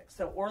shindig.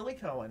 So Orly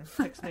Cohen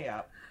picks me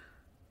up.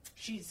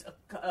 She's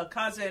a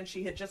cousin.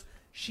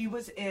 She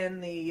was in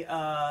the,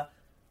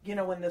 you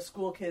know, when the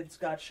school kids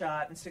got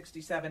shot in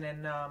 1967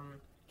 in,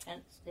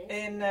 Kent State?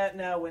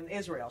 In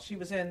Israel. She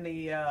was in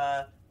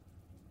the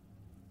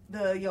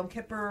Yom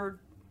Kippur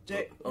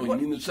Day. Oh, you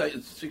mean the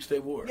 6-Day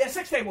War? Yeah,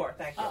 6-Day War,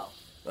 thank you.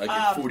 I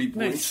get 40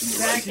 points.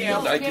 Thank you.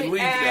 I can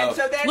leave now.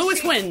 So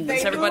Lewis wins,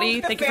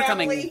 everybody. Thank you for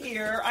coming.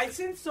 Here. I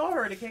saw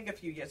her at a gig a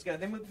few years ago.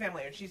 They moved the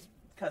family, and she's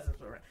cousins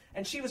with her.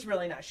 And she was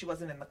really nice. She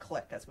wasn't in the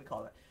clique, as we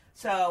call it.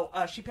 So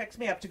she picks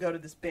me up to go to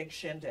this big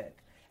shindig.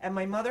 And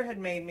my mother had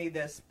made me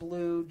this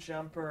blue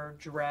jumper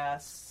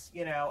dress,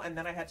 you know, and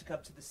then I had to go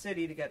up to the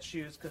city to get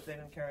shoes because they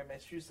didn't carry my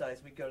shoe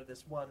size. We'd go to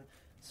this one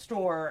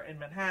store in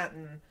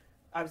Manhattan.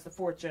 I was the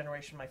fourth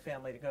generation in my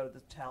family to go to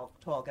the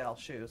tall gal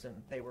shoes,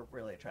 and they were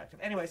really attractive.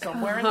 Anyway, so I'm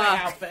wearing my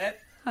outfit.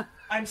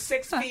 I'm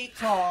 6 feet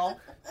tall.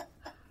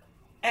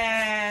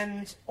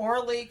 And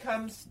Orly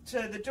comes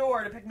to the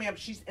door to pick me up.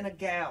 She's in a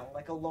gown,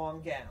 like a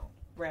long gown,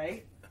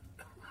 right?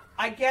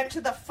 I get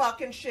to the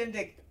fucking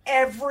shindig.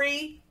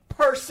 Every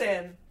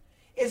person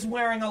is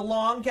wearing a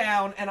long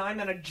gown, and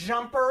I'm in a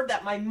jumper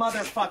that my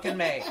mother fucking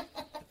made.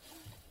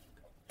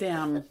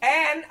 Damn.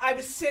 And I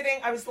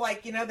was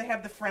like, you know, they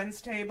have the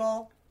friends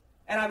table.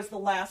 And I was the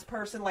last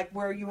person, like,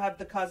 where you have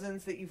the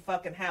cousins that you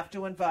fucking have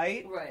to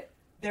invite. Right.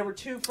 There were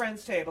 2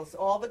 friends tables,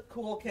 all the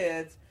cool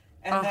kids,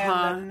 and then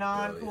the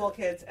non-cool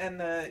kids, and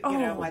the, you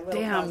know, my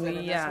little cousin,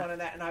 and this one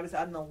and that. And I was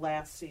on the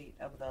last seat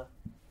of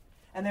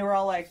and they were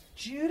all like,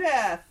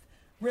 Judith,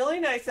 really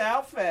nice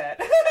outfit.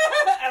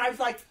 And I was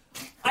like,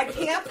 I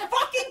can't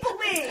fucking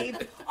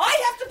believe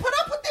I have to put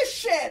up with this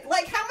shit.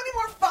 Like, how many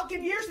more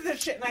fucking years of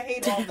this shit? And I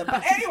hate all of them.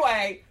 But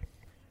anyway,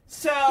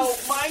 So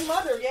my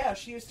mother,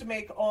 she used to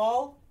make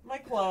all my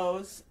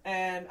clothes,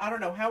 and I don't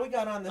know how we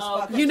got on this.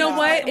 You know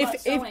what?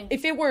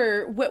 If it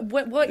were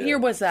what year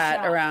was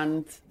that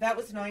around? That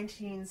was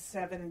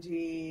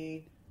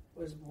 1970.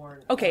 Was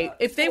born. Okay,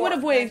 if they would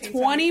have waited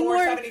 20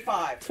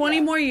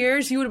 more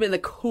years, you would have been the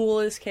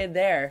coolest kid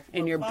there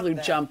in your blue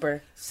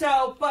jumper.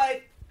 So,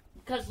 but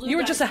because you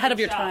were just ahead of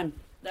your time.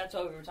 That's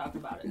what we were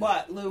talking about.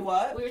 What, Lou?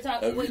 What we were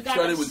talking? We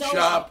started with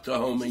shop to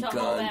home and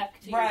con.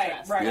 Right.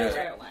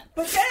 Yeah.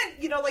 But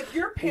then like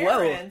your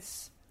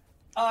parents,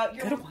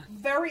 you're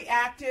very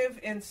active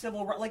in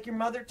civil rights. Like your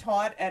mother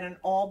taught at an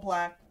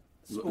all-black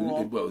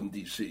school. Well, in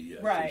D.C.,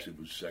 right? Because it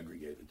was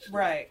segregated. Still.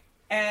 Right,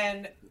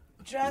 and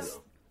just.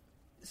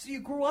 So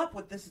you grew up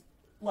with this,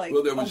 like,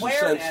 there was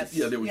awareness. A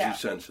sense, there was a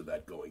sense of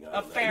that going on.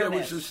 Of fairness. There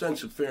was a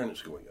sense of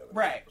fairness going on.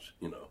 Right.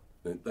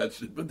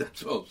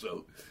 That's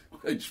also,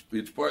 it's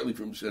partly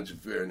from a sense of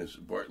fairness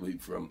and partly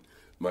from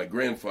my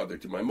grandfather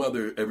to my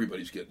mother.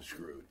 Everybody's getting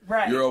screwed.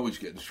 Right. You're always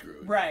getting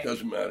screwed. Right.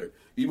 Doesn't matter.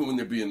 Even when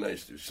they're being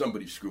nice, there's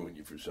somebody screwing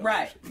you for some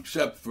reason.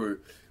 Except for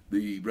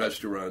the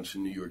restaurants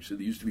in New York City.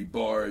 There used to be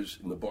bars,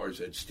 and the bars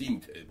had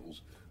steam tables.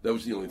 That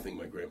was the only thing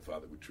my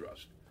grandfather would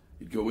trust.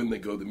 He'd go in,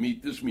 they'd go,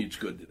 this meat's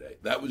good today.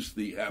 That was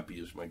the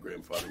happiest my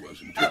grandfather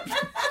was in terms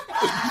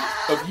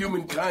of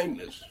human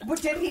kindness.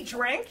 But did he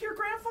drink, your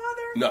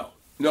grandfather?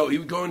 No, he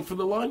would go in for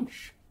the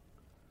lunch.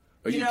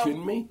 Are you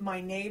kidding me? My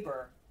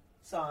neighbor,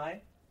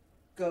 Cy,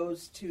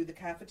 goes to the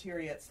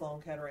cafeteria at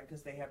Sloan Kettering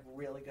because they have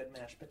really good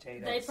mashed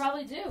potatoes. They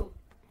probably do.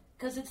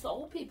 Because it's the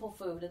old people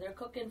food, and they're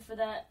cooking for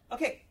that.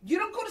 Okay, you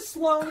don't go to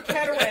Sloan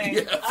Kettering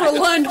for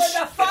lunch.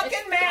 For the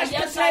fucking mashed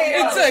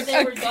potatoes.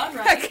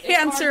 It's a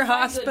cancer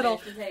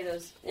hospital.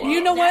 Wow.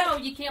 You know now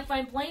what? You can't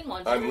find plain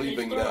ones. I'm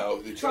leaving now.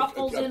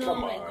 Truffles in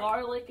them and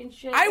garlic and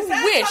shit. I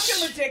wish.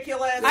 Fucking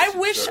ridiculous. I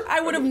wish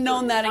I would have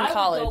known that in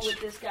college. I would go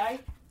with this guy.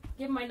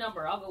 Give him my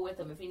number. I'll go with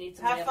him if he needs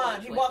some. Have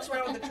fun. He walks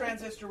around with a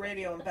transistor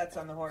radio and bets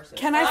on the horses.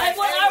 Can I? I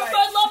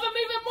love him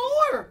even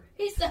more.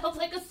 He sounds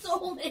like a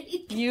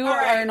soulmate. You are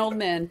an old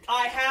man.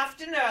 I have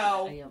to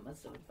know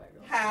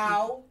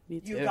how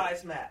you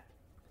guys met.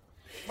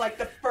 Like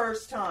the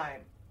first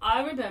time.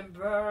 I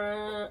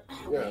remember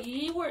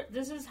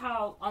this is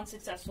how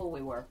unsuccessful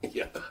we were.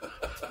 Yeah.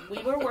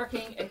 We were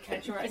working at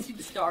Catch a Rising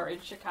Star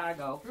in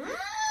Chicago.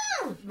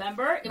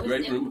 Remember? It was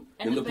Great room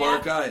in the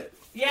Park Hyatt.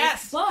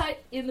 Yes.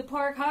 But in the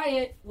Park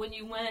Hyatt, when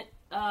you went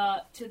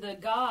to the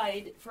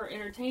guide for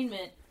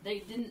entertainment, they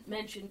didn't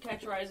mention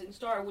Catch a Rising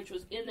Star, which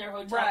was in their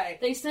hotel. Right.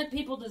 They sent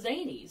people to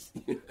Zanies.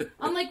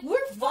 I'm like,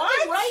 we're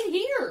fucking right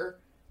here.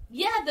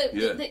 Yeah,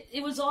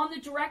 it was on the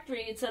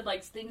directory. It said,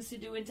 like, things to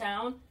do in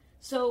town.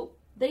 So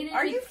they didn't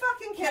Are you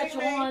fucking catch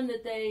kidding me? on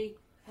that they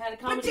had a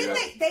comedy. But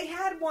didn't they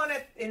had one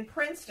in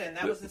Princeton.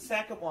 That was the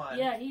second one.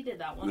 Yeah, he did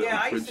that one. Yeah,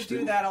 I used to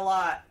do that a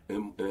lot.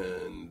 And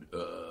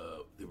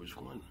there was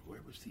one. Where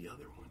was the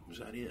other one? Was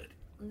that it?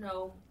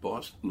 No.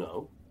 Boston?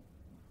 No.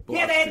 Boston.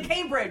 Yeah, they had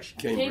Cambridge.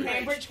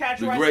 Cambridge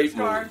Catch a Rising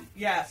Star. Movie.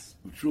 Yes.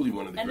 It's really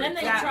one of the and great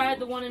then they tried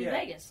the one in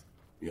Vegas.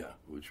 Yeah,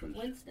 which was...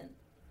 Winston.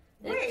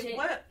 Wait,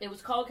 what? It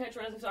was called Catch a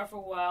Rising Star for a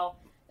while,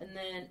 and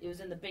then it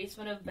was in the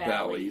basement of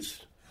Bally's.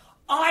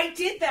 I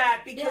did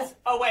that because...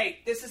 Oh,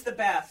 wait. This is the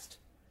best.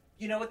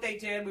 You know what they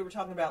did? We were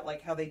talking about,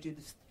 like, how they do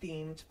this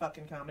themed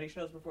fucking comedy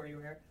shows before you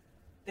were here.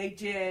 They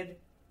did...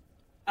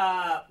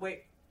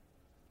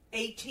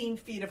 18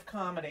 feet of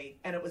comedy,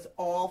 and it was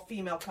all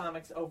female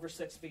comics over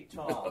 6 feet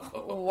tall.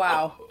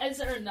 Wow. Is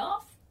there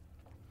enough?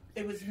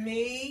 It was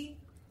me.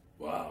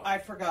 Wow. I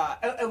forgot.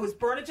 It was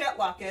Bernadette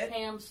Luckett.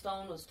 Pam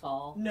Stone was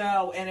tall.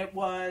 No, and it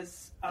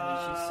was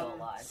she's still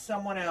alive.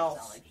 Someone else.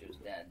 It's not like she was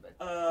dead,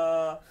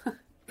 but...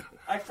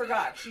 I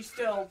forgot. She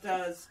still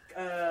does.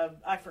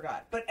 I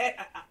forgot. But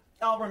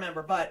I'll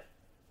remember. But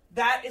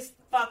that is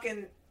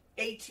fucking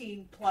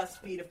 18 plus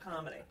feet of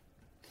comedy.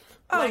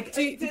 Oh, like,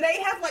 do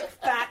they have, like,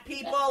 fat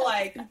people,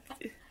 like,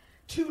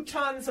 2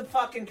 tons of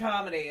fucking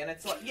comedy? And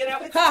it's like,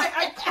 it's like,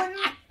 I couldn't...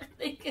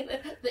 They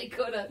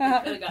could have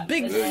gotten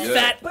big,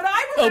 fat, but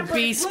I remember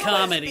obese Lewis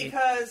comedy.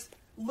 Because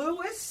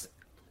Lewis,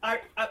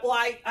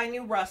 I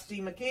knew Rusty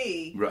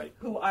McGee, right?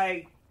 Who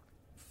I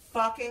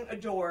fucking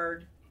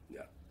adored.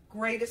 Yeah.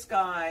 Greatest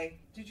guy.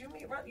 Did you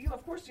meet Rusty?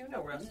 Of course you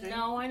know Rusty.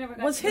 No, I never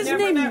got Was his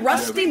name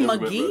Rusty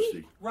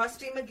McGee?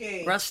 Rusty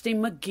McGee. Rusty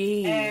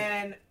McGee.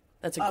 And...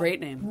 That's a great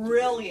name.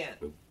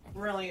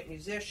 Brilliant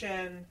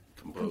musician,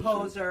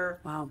 composer.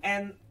 Wow.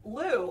 And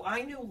Lou,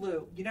 I knew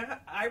Lou.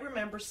 I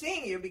remember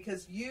seeing you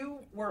because you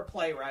were a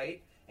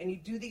playwright and you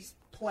do these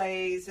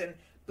plays,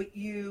 but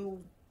it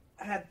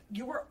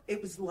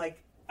was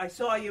like, I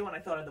saw you and I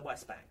thought of the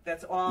West Bank.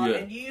 That's all. Yeah.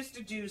 And you used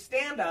to do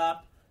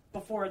stand-up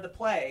before the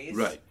plays.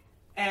 Right.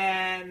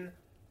 And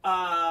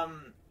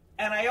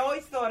I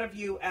always thought of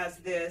you as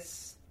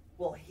this,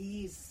 well,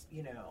 he's,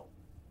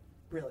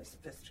 really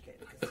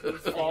sophisticated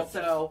because he's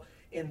also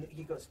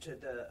he goes to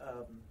the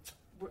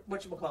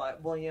whatchamacallit,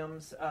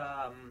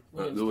 Williamstown,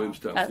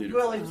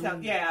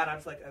 yeah, and I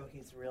was like, oh,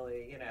 he's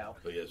really,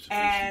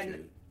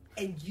 and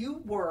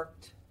you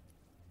worked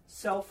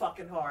so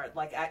fucking hard,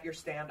 like, at your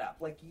stand-up,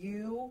 like,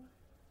 you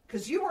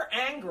because you were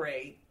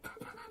angry.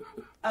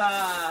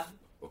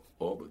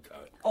 All the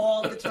time.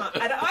 All the time.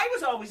 And I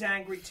was always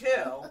angry, too.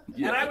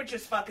 Yeah. And I would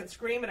just fucking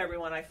scream at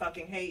everyone, I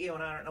fucking hate you,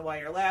 and I don't know why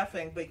you're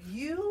laughing. But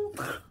you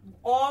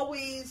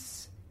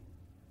always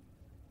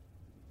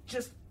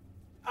just,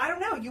 I don't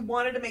know, you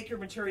wanted to make your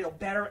material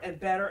better and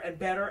better and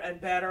better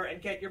and better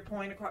and get your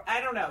point across.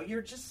 I don't know.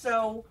 You're just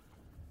so,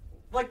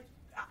 like,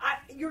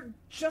 you're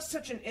just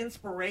such an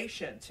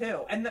inspiration,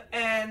 too.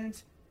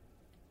 And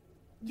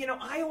you know,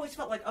 I always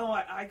felt like,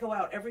 I go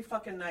out every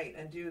fucking night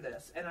and do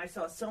this. And I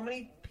saw so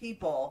many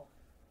people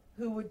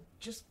who would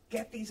just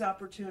get these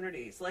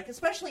opportunities, like,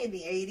 especially in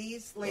the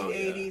 80s, late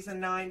 80s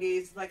and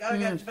 90s, like, I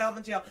got a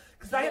development deal.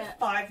 Because I have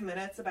 5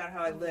 minutes about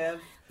how I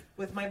live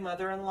with my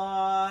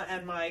mother-in-law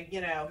and my,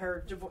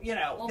 her,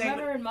 Well,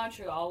 remember in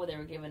Montreal where they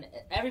were giving,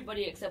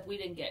 everybody except we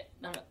didn't get,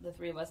 the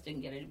three of us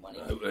didn't get any money.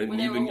 I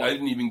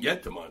didn't even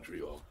get to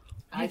Montreal.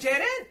 You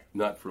didn't?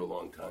 Not for a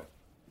long time.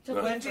 So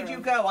when did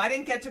you go? I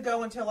didn't get to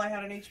go until I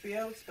had an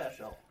HBO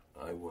special.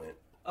 I went.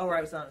 Oh,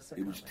 I was on a sitcom.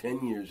 It was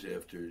 10 years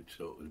after,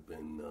 so it would have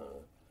been,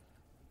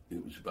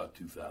 it was about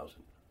 2000.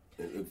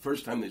 The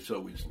first time they saw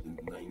it was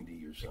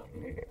 90 or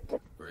something,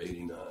 or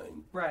 89.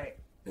 Right.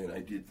 And I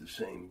did the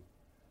same.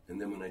 And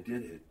then when I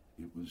did it,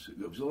 it was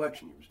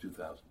election year, it was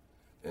 2000.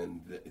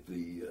 And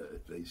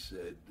they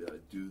said,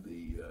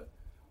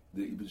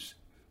 they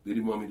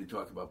didn't want me to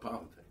talk about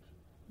politics.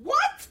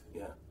 What?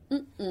 Yeah.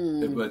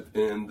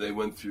 And they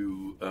went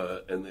through,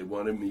 and they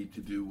wanted me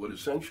to do what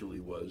essentially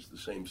was the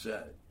same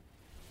set,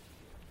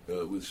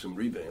 with some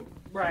revamp,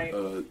 right?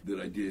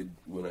 That I did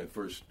when I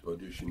first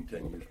auditioned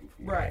 10 years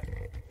before. Right.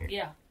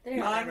 Yeah, they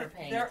are never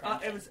paying attention.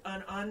 It was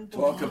an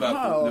unbelievable. Talk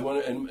about they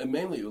wanted, and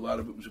mainly a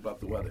lot of it was about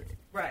the weather.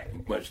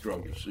 Right. My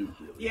strongest suit,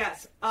 really.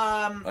 Yes.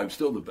 I'm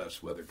still the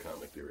best weather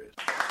comic there is.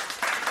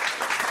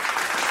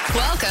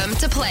 Welcome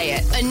to Play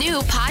It, a new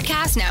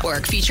podcast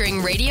network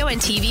featuring radio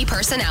and TV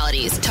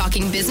personalities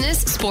talking business,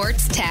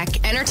 sports,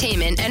 tech,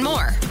 entertainment, and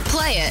more.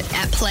 Play it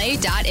at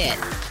play.it.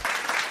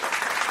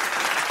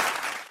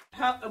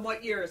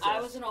 What year is this?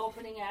 I was an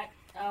opening act,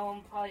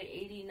 probably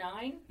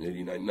 89.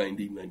 89,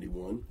 90,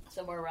 91.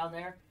 Somewhere around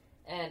there.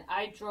 And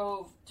I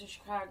drove to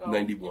Chicago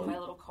 91. in my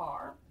little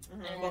car.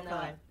 Mm-hmm. What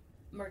kind?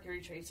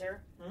 Mercury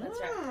Tracer. That's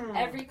right.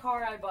 Every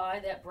car I buy,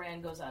 that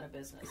brand goes out of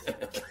business.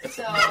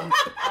 So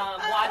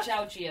watch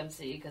out,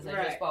 GMC, because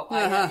I just bought.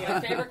 My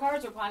favorite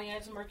cars are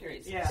Pontiacs and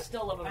Mercurys. Yeah,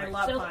 still love a Mercury.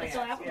 Pontiacs.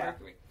 Still have a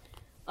Mercury.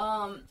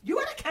 You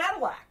had a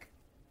Cadillac.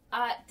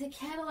 The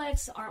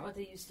Cadillacs aren't what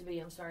they used to be.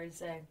 I'm sorry to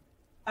say.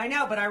 I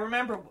know, but I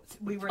remember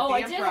we were at the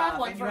I did have Improv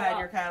one and for you a had while.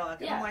 your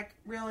Cadillac. Yeah. And I'm like,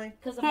 really?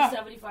 Because I'm a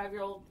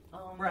 75-year-old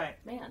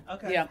man.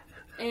 Okay. Yeah.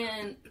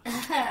 And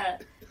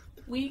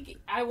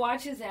I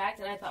watched his act,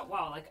 and I thought,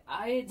 wow, like,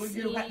 I had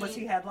seen... Was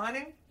he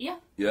headlining? Yeah.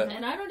 Yeah.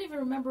 And I don't even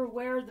remember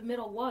where the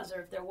middle was,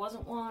 or if there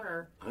wasn't one,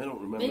 or... I don't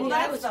remember. Maybe Well,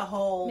 that's the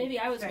whole maybe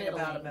I was thing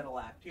middling. about a middle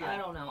act. Yeah. I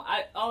don't know.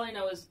 All I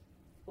know is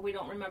we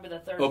don't remember the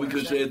third Oh,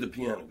 because person. they had the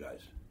piano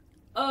guys.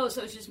 Oh,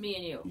 so it's just me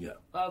and you. Yeah.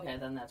 Okay,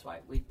 then that's why.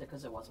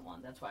 Because there wasn't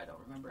one. That's why I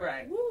don't remember it.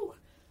 Right. Woo!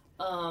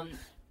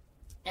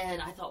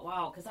 And I thought,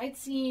 wow, because I'd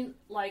seen,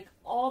 like,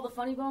 all the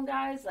Funny Bone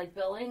guys, like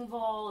Bill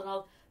Engvall and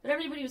all... But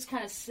everybody was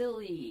kind of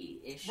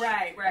silly-ish.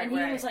 Right. And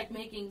he was, like,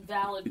 making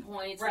valid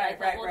points. Right,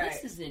 and I thought,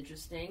 this is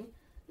interesting.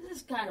 This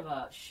is kind of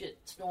a shit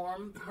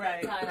storm.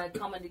 Right. Kind of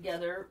coming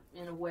together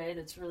in a way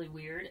that's really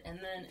weird. And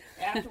then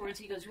afterwards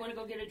he goes, you want to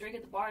go get a drink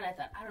at the bar? And I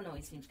thought, I don't know,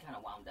 he seems kind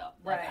of wound up.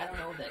 Like, Right.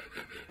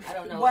 I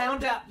don't know.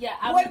 Wound up.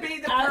 Yeah. Would be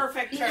the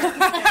perfect term.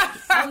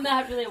 I'm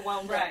not really a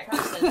wound up Right.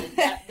 person. And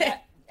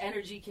that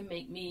energy can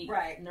make me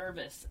Right.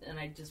 nervous, and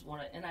I just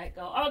want to, and I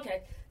go,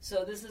 okay,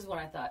 so this is when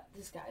I thought,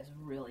 this guy is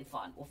really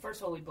fun. Well,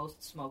 first of all, we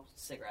both smoked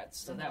cigarettes,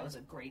 so that was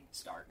a great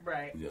start.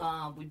 Right.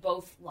 Yeah. We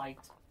both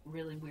liked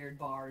really weird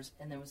bars,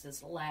 and there was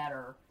this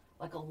ladder,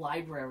 like a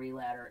library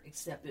ladder,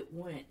 except it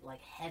went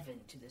like heaven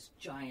to this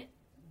giant,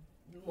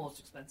 most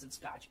expensive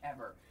scotch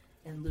ever.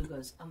 And Lou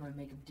goes, I'm going to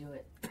make him do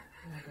it. And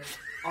I go,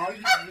 are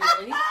you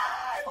really?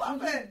 I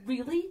love it.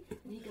 Really?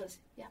 And he goes,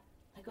 yeah.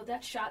 I go,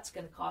 that shot's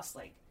going to cost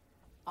like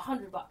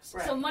 $100.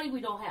 Right. So money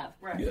we don't have.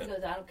 Right. He Yeah.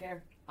 goes, I don't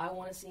care. I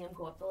want to see him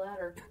go up the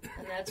ladder.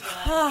 And that's when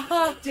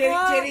I...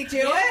 Did he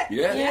do it?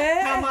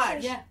 Yeah. How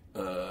much? Yeah.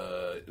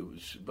 It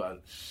was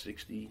about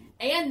 60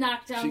 And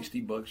knocked down...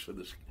 $60 for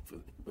this.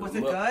 Was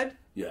it good?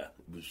 Yeah,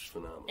 it was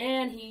phenomenal.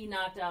 And he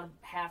knocked down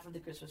half of the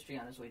Christmas tree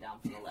on his way down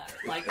from the ladder.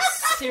 Like,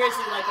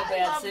 seriously, like a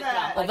bad love sitcom.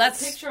 that. Well, Like,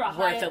 that's picture a worth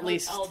Hyatt at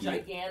least- Hotel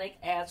gigantic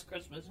ass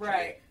Christmas tree.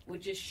 Right.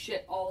 With just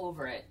shit all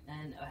over it.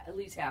 And at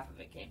least half of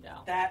it came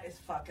down. That is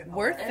fucking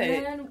Worth hilarious. it.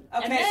 And then,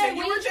 Okay, and then so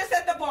you we- were just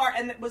at the bar,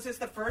 and was this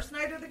the first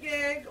night of the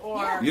gig,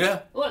 or?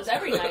 Yeah. Well, it was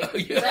every night. It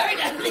was Yeah. every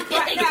night. of the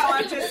Right, gig. no,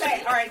 I'm just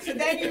saying. All right, so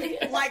then you,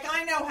 like,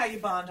 I know how you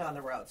bond on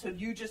the road, so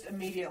you just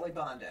immediately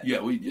bonded. Yeah,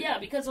 we did. Yeah,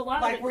 because a lot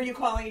of Like, it... were you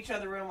calling each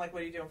other room, like,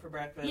 what are you doing for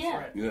breakfast? Yeah.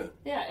 Or- Yeah.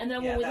 Yeah, and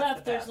then Yeah, when we that's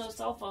left, the there's best. no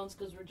cell phones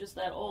because we're just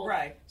that old.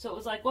 Right. So it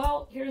was like,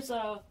 well, here's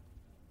a...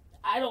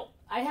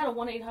 I had a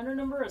 1-800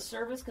 number, a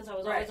service, because I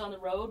was Right. always on the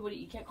road.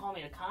 You can't call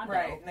me at a condo.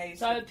 Right, and they used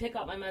So I to- would pick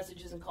up my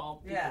messages and call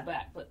people Yeah.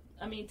 back. But,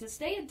 I mean, to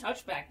stay in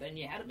touch back then,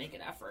 you had to make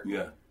an effort.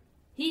 Yeah.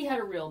 He had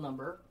a real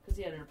number because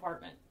he had an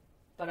apartment,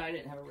 but I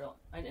didn't have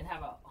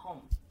a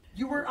home.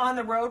 You were on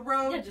the road,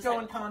 just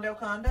going condo.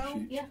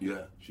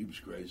 She was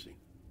crazy.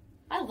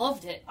 I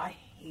loved it. I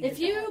hated it. If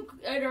you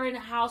are in a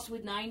house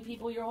with 9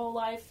 people your whole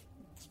life,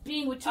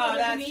 being with 2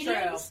 other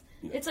comedians,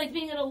 it's like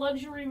being at a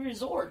luxury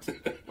resort.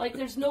 Like,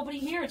 there's nobody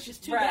here. It's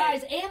just 2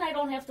 guys, and I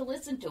don't have to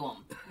listen to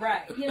them.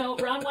 Right. You know,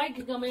 Ron White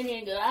could come in here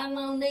and go, I don't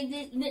know,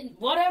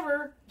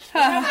 whatever,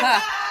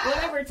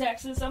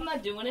 Texas, I'm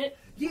not doing it.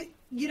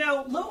 You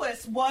know,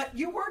 Lewis,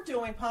 you were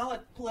doing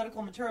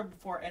political material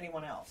before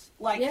anyone else,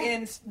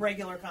 in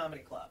regular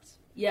comedy clubs.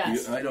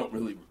 Yes. I don't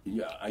really.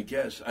 Yeah, I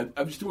guess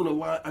I was doing a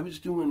lot. I was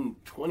doing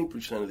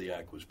 20% of the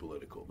act was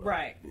political.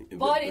 Right.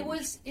 But it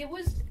was.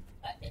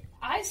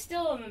 I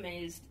still am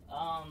amazed,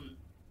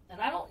 and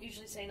I don't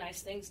usually say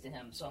nice things to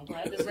him, so I'm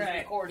glad this is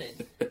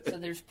recorded, so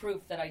there's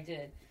proof that I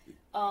did.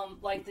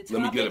 Like the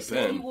topics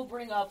that he will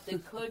bring up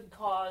that could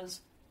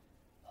cause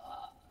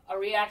a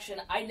reaction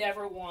I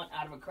never want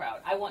out of a crowd.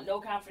 I want no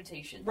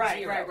confrontation.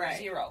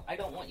 Zero. I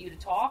don't want you to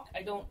talk.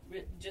 I don't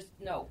just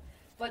no.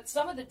 But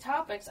some of the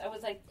topics, I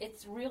was like,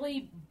 it's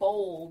really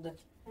bold,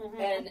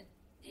 and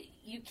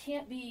you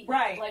can't be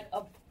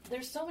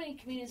there's so many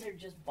comedians that are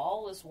just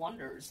ballless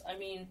wonders. I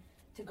mean,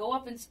 to go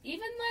up and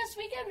even last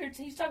weekend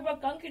he's talking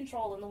about gun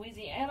control in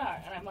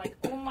Louisiana, and I'm like,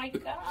 oh my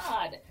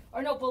God.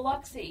 Or no,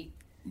 Biloxi.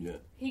 Yeah.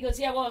 He goes,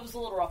 yeah, well, it was a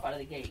little rough out of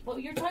the gate. Well,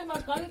 you're talking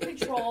about gun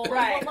control in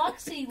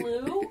Biloxi,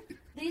 Lou.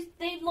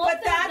 They love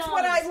but that's guns.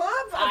 What I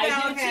love about him.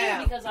 I do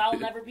too, because I'll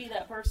never be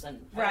that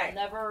person. Right.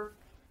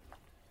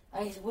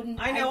 I wouldn't.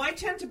 I know. I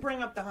tend to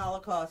bring up the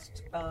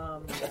Holocaust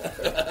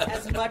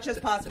as much as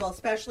possible,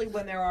 especially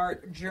when there are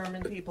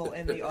German people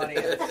in the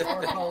audience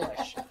or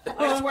Polish.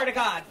 I swear to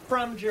God,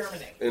 from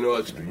Germany. And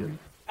Austrian.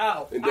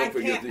 Oh, and don't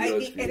forget the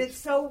Austrians. And it's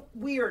so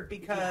weird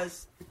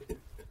because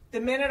the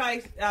minute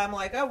I'm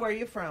like, oh, where are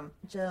you from?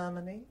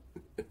 Germany.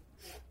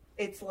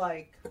 It's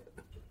like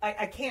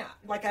I can't.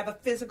 Like, I have a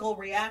physical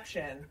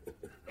reaction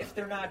if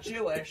they're not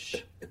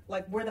Jewish.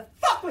 Like, where the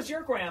fuck was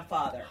your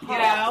grandfather? You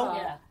know?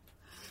 Yeah.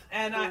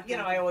 And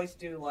I always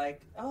do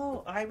like,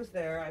 oh, I was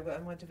there. I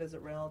went to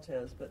visit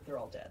relatives, but they're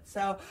all dead.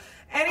 So,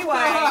 anyway,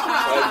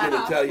 I was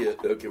going to tell you.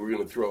 Okay, we're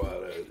going to throw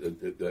out.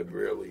 I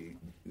rarely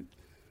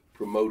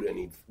promote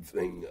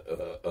anything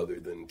other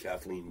than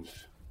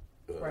Kathleen's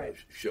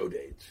show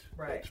dates.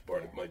 Right. That's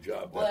part of my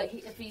job. Well,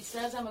 if he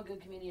says I'm a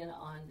good comedian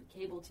on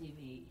cable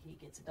TV, he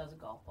gets a dozen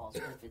golf balls.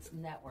 But if it's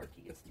network,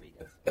 he gets 3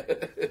 discs.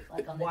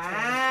 Like on the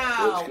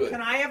wow.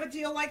 Can I have a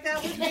deal like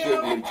that with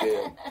you?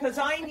 Because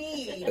I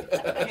need.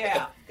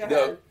 Yeah. Go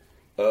ahead.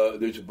 No,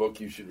 there's a book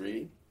you should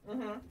read.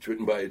 Mm-hmm. It's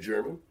written by a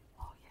German.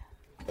 Oh,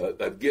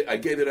 yeah. I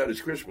gave it out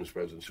as Christmas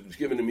presents. It was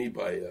given to me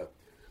by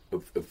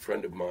a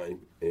friend of mine,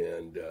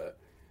 and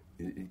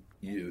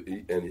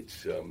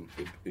it's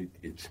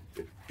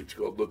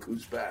called Look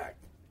Who's Back.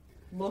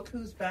 Look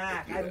Who's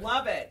Back. Yeah. I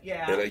love it.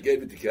 Yeah. And I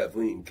gave it to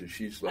Kathleen because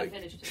she's a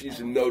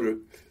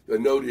noted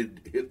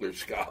Hitler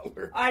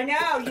scholar. I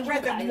know. You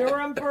read the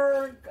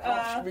Nuremberg.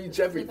 She reads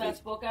everything. The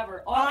best book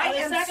ever.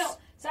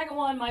 Second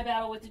one, My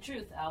Battle with the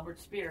Truth, Albert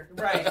Speer.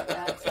 Right.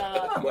 That's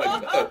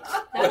My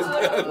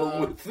Battle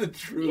with the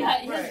Truth. Yeah,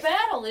 his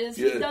battle is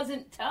he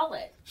doesn't tell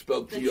it.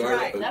 Spelled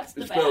That's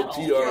the battle.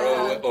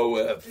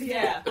 TROOF.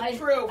 Yeah,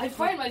 true. I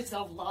find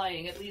myself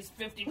lying at least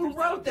 50% Who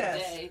wrote of the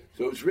this? day.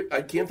 So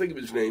I can't think of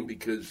his name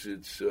because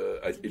it's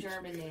a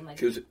German name.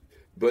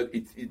 But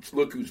it's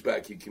Look Who's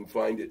Back. You can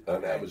find it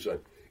on Amazon.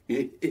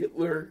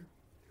 Hitler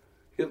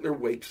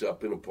wakes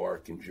up in a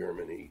park in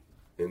Germany,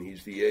 and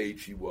he's the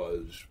age he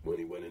was when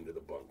he went into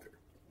the bunker,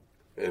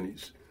 and he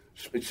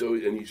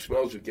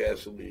smells of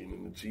gasoline,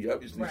 and he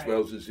obviously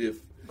smells as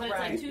if. But it's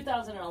like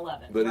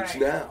 2011. But it's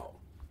now,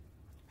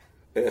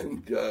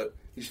 and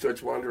he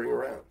starts wandering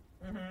around,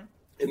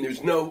 and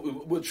there's no.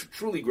 What's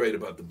truly great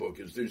about the book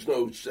is there's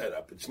no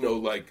setup. It's no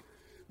like,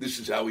 this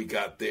is how he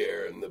got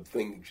there, and the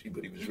thing.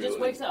 But he just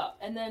wakes up,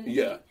 and then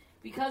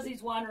because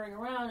he's wandering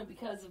around and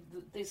because of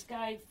this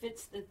guy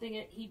fits the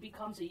thing, he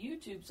becomes a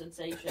YouTube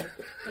sensation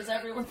because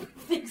everyone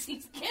thinks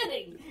he's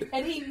kidding,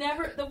 and he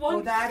never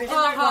that is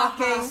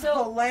fucking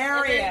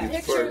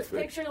hilarious.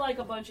 Picture like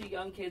a bunch of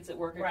young kids that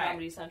work at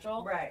Comedy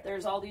Central. Right.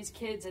 There's all these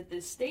kids at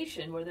this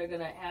station where they're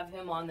going to have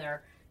him on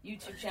their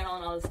YouTube channel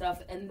and all this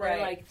stuff, and they're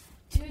like,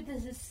 dude,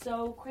 this is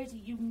so crazy.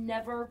 You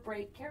never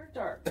break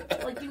character.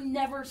 Like, you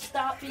never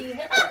stop being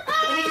Hitler.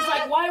 And he's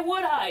like, why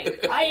would I?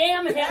 I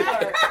am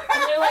Hitler.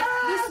 And they're like,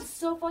 this is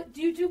so fun.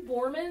 Do you do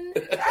Borman? Do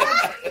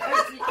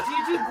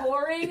you do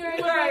Goring or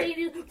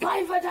anything?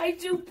 Why would I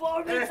do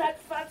Borman?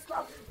 That fun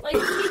stuff. Like,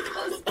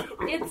 because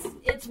it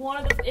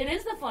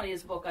is the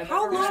funniest book I've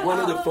ever read. It's one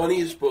of the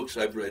funniest books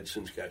I've read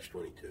since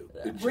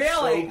Catch-22.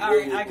 Really? So All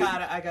right,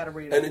 I gotta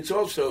read it. And it's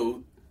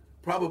also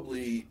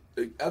probably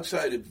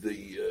outside of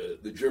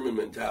the German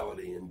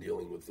mentality in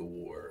dealing with the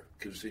war,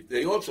 because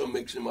they also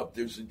mix him up.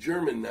 There's a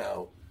German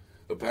now,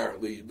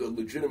 apparently, the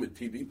legitimate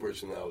TV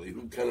personality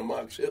who kind of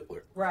mocks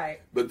Hitler.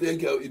 Right. But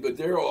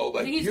they're all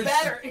like, he's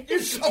better.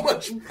 You're so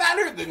much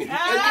better than him.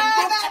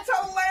 That's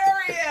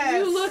hilarious.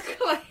 You look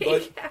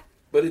like.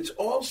 But it's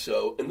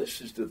also, and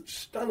this is the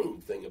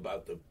stunning thing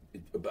about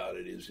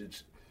it is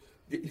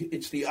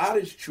it's the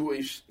oddest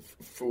choice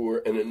for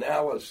an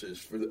analysis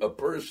for a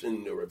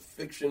person or a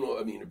fictional.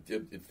 I mean,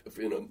 if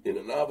in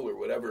a novel or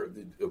whatever,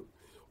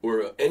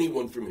 or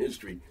anyone from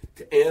history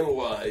to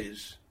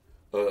analyze,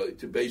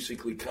 to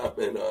basically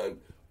comment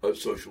on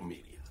social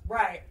media.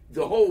 Right.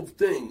 The whole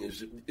thing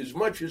is, as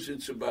much as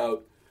it's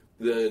about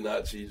the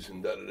Nazis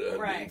and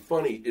being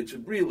funny, it's a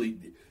really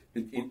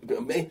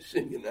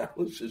amazing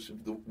analysis of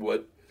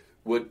what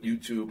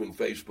YouTube and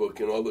Facebook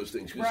and all those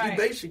things, because he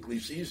basically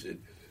sees it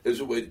as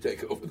a way to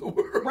take over the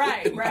world.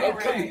 And how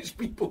come these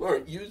people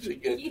aren't using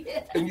it?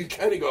 Yeah. And you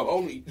kind of go,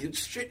 holy,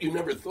 it's shit you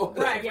never thought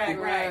of.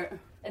 Right.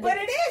 But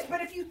it is.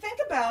 But if you think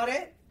about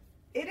it,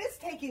 it is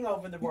taking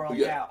over the world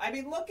now. I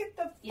mean, look at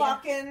the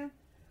fucking...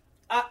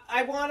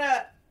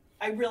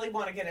 I really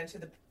want to get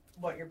into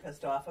what you're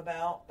pissed off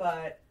about,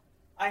 but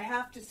I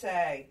have to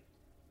say,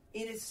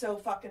 it is so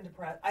fucking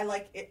depressed. I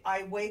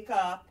wake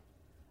up...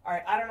 All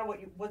right, I don't know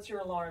what's your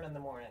alarm in the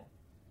morning?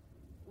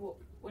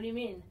 What do you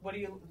mean? What do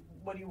you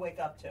wake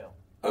up to?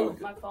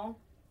 My phone.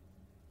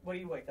 What do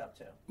you wake up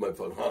to? My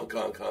phone, honk,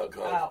 honk, honk,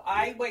 honk. Oh,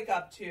 I wake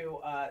up to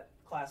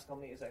classical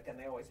music, and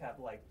they always have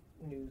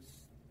news.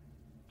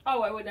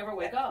 Oh, I would never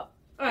wake up.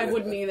 I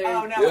wouldn't either.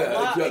 Oh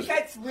no, it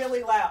gets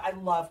really loud. I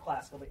love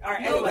classical music. All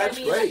right, no, that's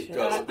great. You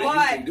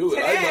can do it.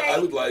 Today, I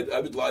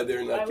would lie there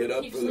and not get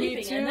up for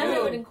sleeping, and then I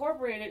would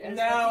incorporate it.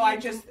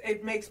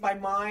 It makes my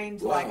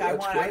mind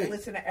I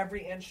listen to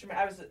every instrument.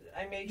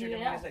 I majored in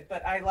music,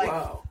 but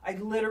I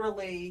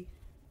literally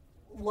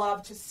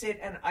love to sit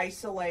and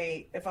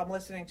isolate if I'm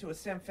listening to a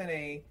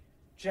symphony,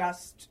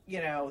 just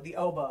the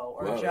oboe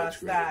or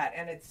just that,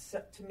 and it's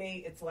to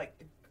me it's like.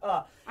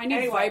 I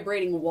need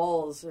vibrating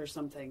walls or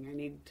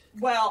something.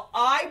 Well,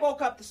 I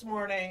woke up this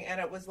morning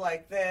and it was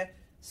like the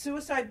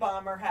suicide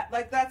bomber had,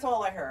 that's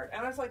all I heard.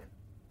 And I was like,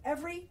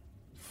 every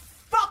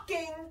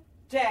fucking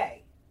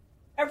day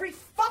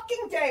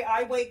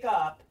I wake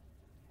up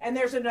and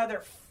there's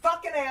another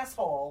fucking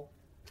asshole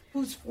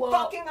who's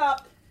fucking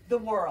up the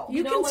world.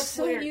 You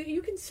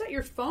can set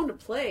your phone to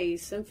play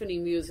symphony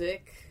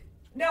music.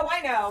 No,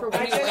 I know.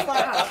 I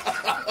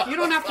just you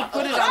don't have to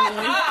put it on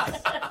the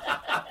news.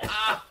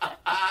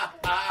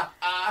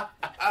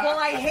 Well,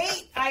 I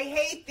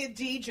hate the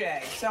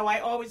DJ, so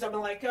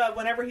I'm like,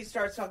 whenever he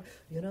starts talking,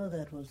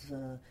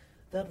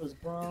 that was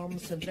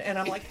Brahms, and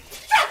I'm like,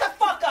 shut the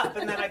fuck up,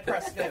 and then I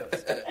press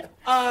news.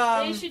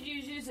 They should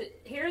use it.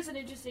 Here's an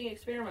interesting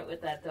experiment with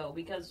that, though,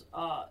 because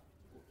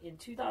in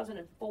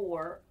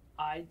 2004,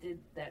 I did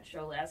that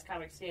show, Last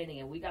Comic Standing,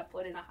 and we got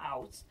put in a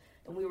house,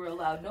 and we were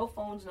allowed no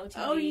phones, no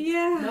TV,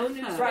 no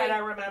newspaper, I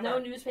remember. No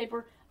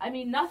newspaper. I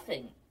mean,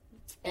 nothing.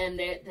 And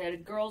they had a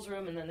girls'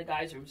 room and then the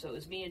guys' room, so it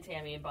was me and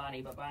Tammy and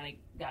Bonnie, but Bonnie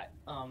got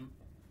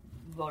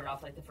voted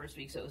off the first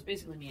week, so it was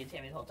basically me and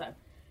Tammy the whole time.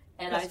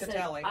 And I said,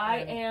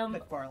 I am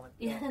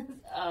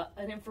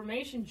an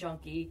information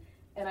junkie,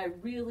 and I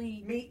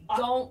really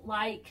don't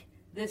like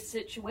this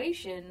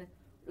situation.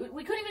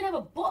 We couldn't even have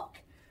a book.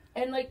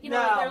 And they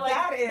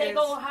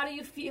go, how do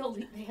you feel?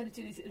 They had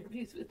to do these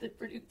interviews with the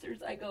producers.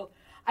 I go,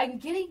 I'm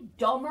getting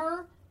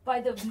dumber by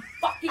the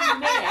fucking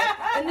minute,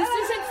 and this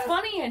isn't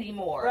funny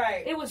anymore.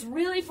 Right. It was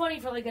really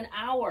funny for an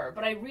hour,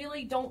 but I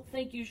really don't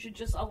think you should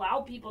just allow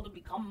people to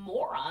become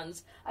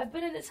morons. I've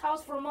been in this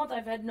house for a month.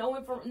 I've had no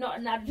information.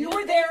 You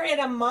were there in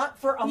a month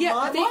for a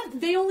month?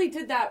 They only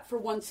did that for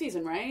one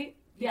season, right?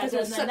 Yes.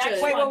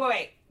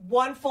 Wait.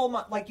 1 full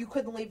month. You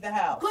couldn't leave the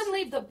house. Couldn't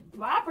leave the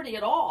property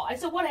at all. I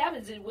said, what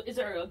happens? Is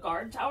there a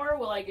guard tower?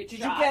 Will I get shot?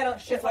 Did you get a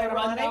shitload of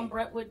money? Run down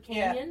Brentwood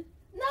Canyon?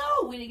 Yeah.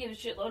 No, we didn't get a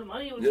shitload of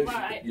money. It was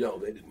fine. No,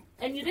 they didn't.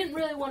 And you didn't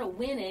really want to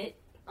win it.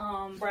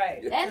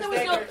 Right. And there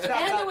was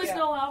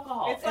no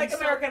alcohol. It's like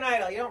American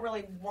Idol. You don't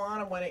really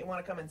want to win it. You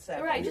want to come in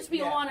second. Right. Just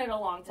be on it a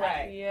long time.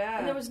 Right. Yeah.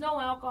 And there was no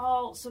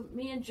alcohol. So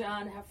me and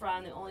John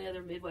Heffron, the only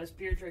other Midwest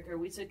beer drinker,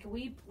 we said, can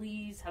we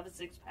please have a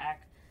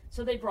 6-pack?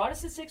 So they brought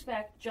us a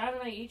 6-pack. John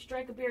and I each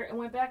drank a beer and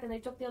went back, and they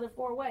took the other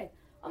 4 away.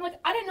 I'm like,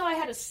 I didn't know I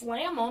had to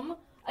slam them.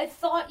 I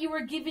thought you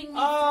were giving me 3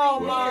 Oh,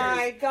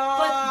 my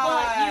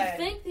God. But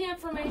you think the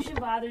information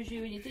bothers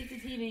you, and you think the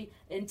TV,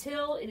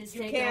 until it is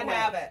taken away. You can't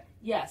have it.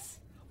 Yes.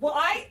 Well,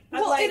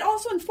 it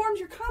also informs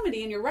your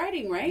comedy and your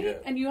writing, right? Yeah.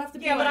 And you have to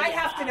be... Yeah, but I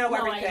have to know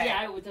everything.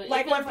 I would do it.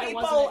 When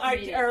people are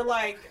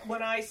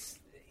when I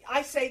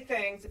say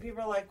things, and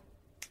people are like,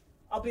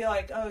 I'll be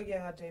like, oh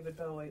yeah, David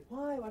Bowie.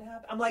 Why? What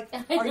happened? I'm like,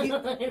 are you?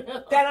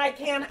 Then I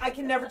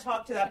can never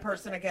talk to that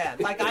person again.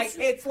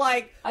 It's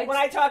like when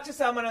I talk to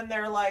someone and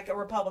they're like a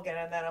Republican,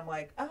 and then I'm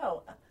like,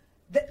 oh,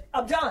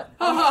 I'm done.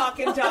 I'm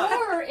fucking done.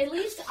 Or at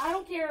least I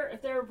don't care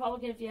if they're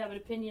Republican. If you have an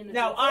opinion,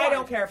 no, I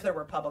don't care if they're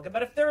Republican.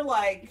 But if they're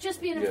just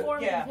be an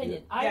informed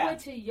opinion. I went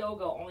to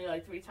yoga only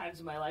 3 times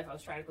in my life. I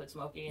was trying to quit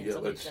smoking, and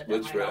somebody said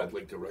that. I'd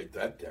like to write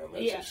that down.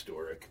 That's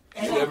historic.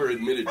 You never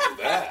admitted to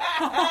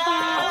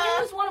that.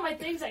 It was one of my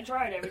things. I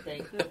tried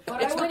everything,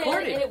 but I went in,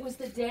 and it was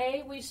the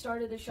day we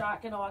started the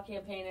shock and awe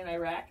campaign in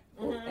Iraq,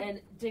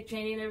 and Dick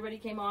Cheney and everybody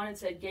came on and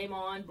said, "Game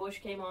on." Bush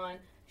came on.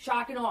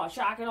 Shock and awe,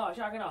 shock and awe,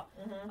 shock and awe.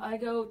 I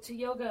go to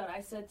yoga, and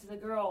I said to the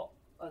girl,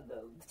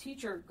 the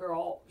teacher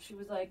girl, she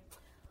was like,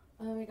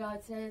 "Oh my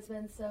God, today has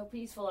been so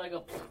peaceful." And I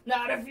go,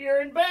 "Not if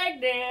you're in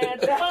Baghdad."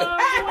 And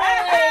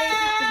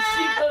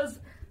she goes,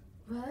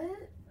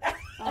 "What?"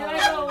 And I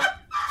go,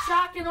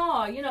 shock and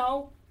awe,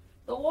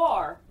 the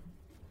war.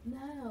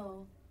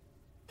 No.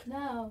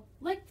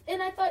 Like,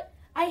 and I thought,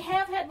 I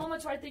have had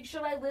moments where I think,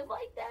 should I live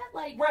like that?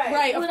 Like,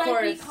 right, would of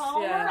course. I be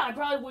calmer? Yeah. I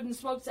probably wouldn't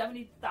smoke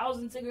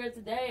 70,000 cigarettes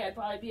a day. I'd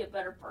probably be a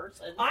better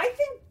person. I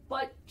think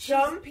but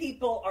some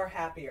people are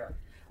happier.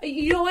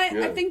 You know what?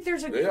 Yeah, I think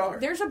there's a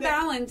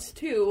balance,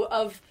 too,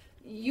 of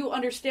you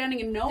understanding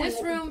and knowing.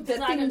 This room does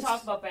not even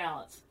talk about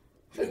balance.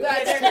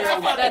 That's true.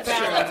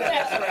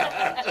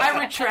 I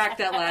retract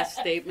that last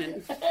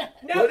statement.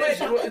 No,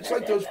 it's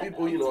like those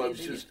people, I was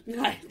just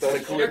on a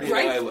Caribbean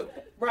island.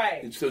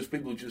 Right. It's those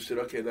people who just said,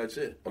 okay, that's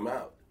it. I'm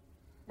out.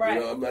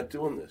 Right. I'm not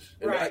doing this.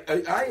 And right.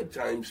 I at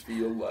times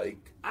feel like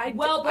I'm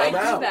out.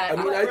 that.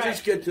 I mean, I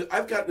just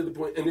I've gotten to the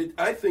point, and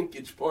I think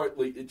it's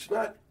partly, it's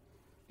not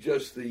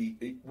just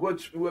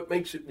what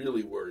makes it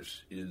really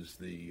worse is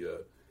the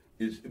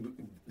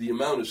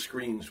amount of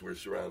screens we're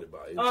surrounded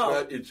by. It's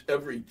not. It's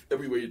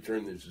everywhere you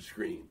turn, there's a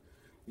screen.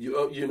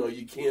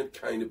 You can't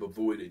kind of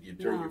avoid it. You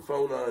turn your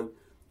phone on.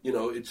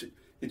 It's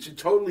a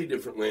totally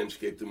different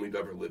landscape than we've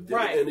ever lived in,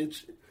 and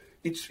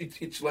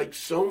it's like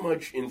so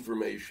much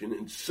information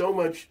and so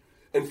much.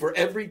 And for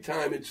every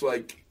time, it's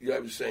like I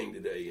was saying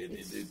today,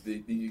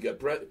 you got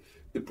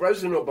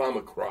President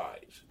Obama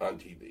cries on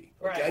TV.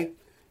 Okay, right.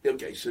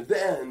 Okay. So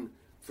then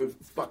for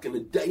fucking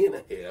a day and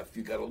a half,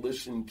 you got to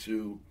listen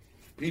to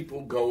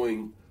people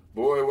going,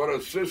 boy, what a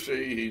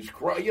sissy, he's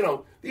crying.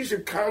 These are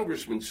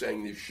congressmen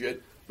saying this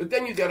shit, but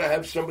then you got to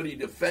have somebody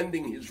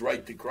defending his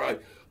right to cry.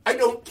 I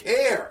don't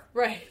care.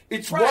 Right.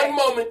 It's one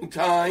moment in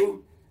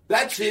time.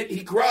 That's it.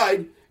 He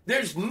cried.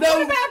 There's no...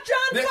 What about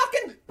John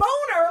fucking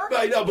Boner?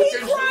 I know, but he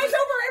cries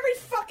over every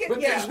fucking...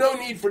 But there's no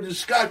need for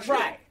discussion.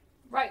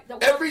 Right.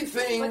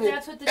 Everything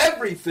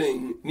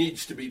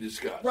needs to be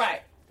discussed.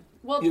 Right.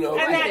 Well, and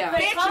that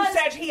bitch who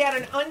said he had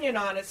an onion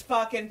on his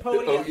fucking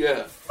podium. Oh,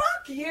 yeah.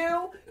 Fuck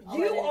you.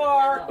 You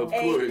are a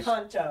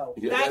punto.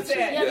 Yeah, that's it.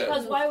 Yeah,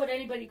 because why would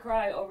anybody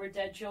cry over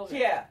dead children?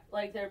 Yeah.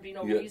 Like, there'd be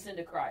no reason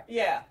to cry.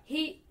 Yeah.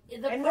 Why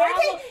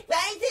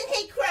isn't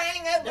he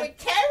crying over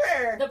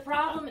terror? The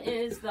problem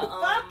is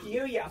fuck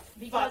you,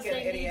 because fucking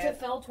they idiot. need to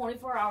fill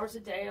 24 hours a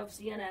day of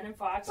CNN and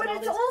Fox. But and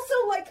it's all this.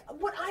 also like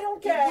what I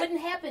don't get. It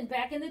wouldn't happen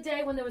back in the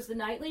day when there was the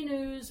nightly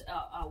news.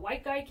 A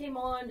white guy came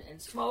on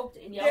and smoked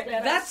and yelled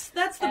at us.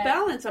 That's the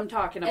balance I'm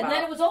talking about. And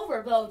then it was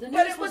over, though. The news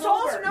but it was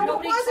also over. no,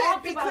 it wasn't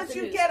talked because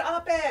you get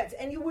op-eds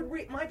and you would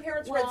read. My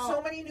parents read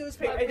so many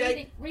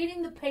newspapers.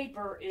 Reading the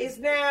paper is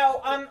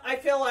now. I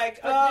feel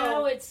like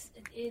now it's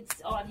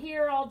on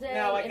here all day.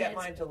 No, I get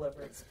mine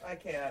delivered. I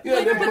can't.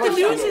 Yeah, but the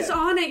news is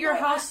on at your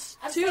house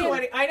too.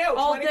 I know,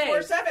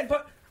 24/7.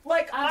 But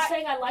I'm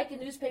saying I like a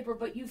newspaper,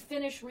 but you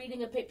finish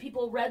reading a paper.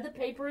 People read the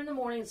paper in the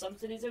morning. In some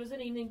cities, there was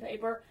an evening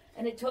paper,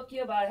 and it took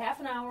you about half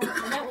an hour,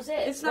 and that was it.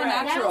 It's not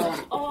natural. Now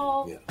it's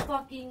all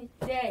fucking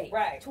day,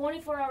 right?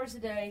 24 hours a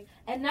day.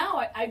 And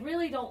now I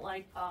really don't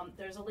like.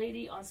 There's a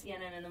lady on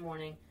CNN in the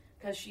morning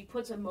because she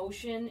puts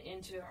emotion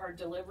into her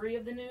delivery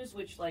of the news,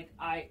 which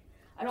I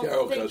don't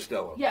Carol think.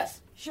 Costello.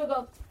 Yes, she'll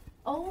go,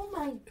 "Oh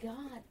my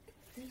God.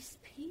 These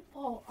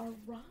people are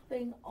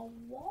robbing a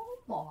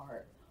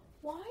Walmart.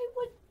 Why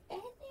would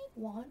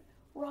anyone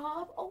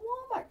rob a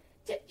Walmart?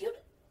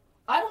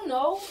 I don't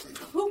know.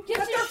 Who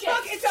gives a shit?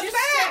 It's a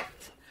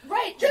fact.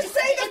 Right. Just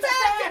say the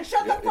fact and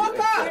shut the fuck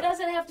up. It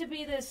doesn't have to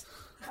be this.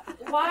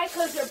 Why?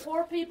 Because they're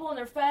poor people and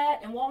they're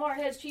fat and Walmart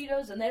has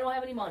Cheetos and they don't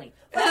have any money.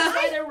 That's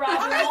why they're robbing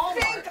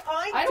Walmart.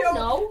 I don't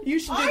know. You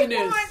should do the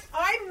news.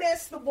 I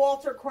miss the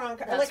Walter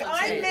Cronkite.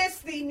 I miss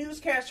the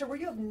newscaster where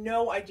you have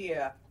no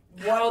idea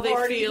how they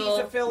party feel.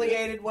 He's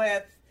affiliated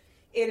with.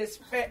 It is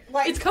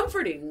it's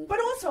comforting. But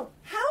also,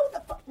 how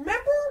the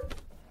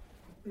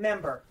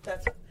remember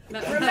that's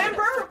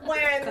remember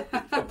when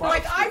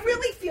I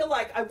really feel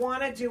like I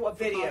want to do a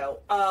video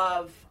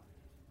of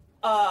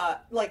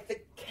the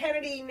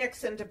Kennedy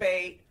Nixon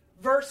debate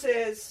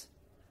versus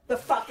the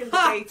fucking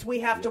debates we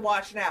have to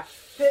watch now.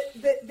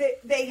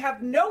 They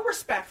have no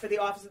respect for the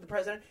office of the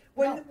president.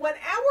 When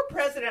our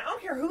president, I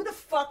don't care who the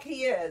fuck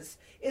he is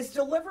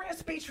delivering a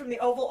speech from the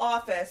Oval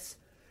Office,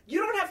 you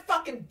don't have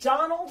fucking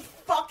Donald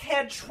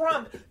fuckhead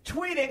Trump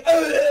tweeting,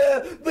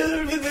 I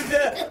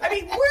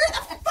mean,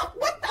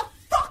 what the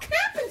fuck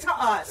happened to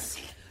us?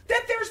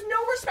 That there's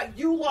no respect.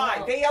 You lie.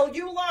 No. They yell,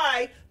 you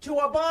lie to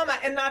Obama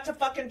and not to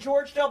fucking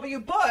George W.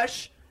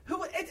 Bush,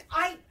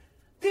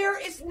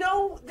 there's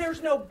no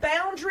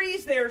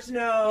boundaries. There's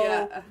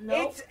no.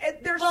 There's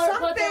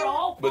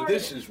something. But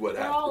this is what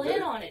they're happened. They're all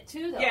in on it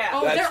too, though.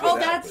 Yeah.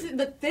 That's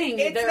the thing.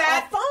 It's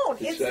that phone.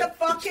 It's the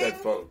fucking. It's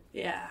that phone.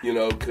 Yeah.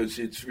 Because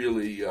it's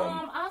really.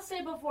 I'll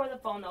say before the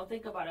phone though.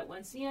 Think about it.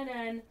 When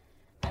CNN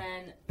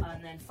and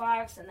then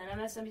Fox and then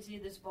MSNBC.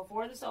 This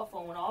before the cell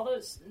phone. When all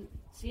those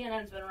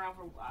CNN's been around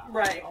for a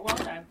long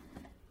time.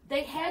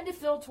 they had to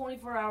fill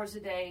 24 hours a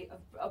day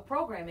of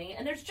programming,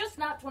 and there's just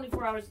not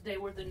 24 hours a day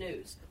worth of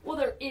news. Well,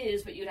 there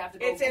is, but you'd have to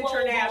go It's global,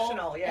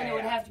 international, yeah. and it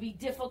would have to be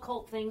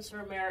difficult things for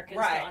Americans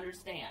to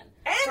understand.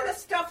 And the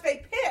stuff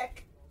they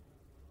pick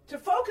to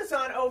focus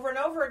on over and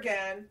over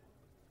again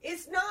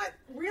is not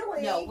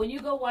really... No, when you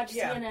go watch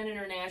CNN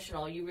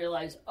International, you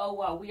realize, oh,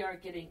 wow, we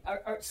aren't getting...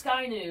 Our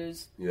Sky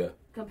News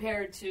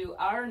compared to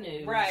our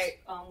news,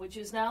 which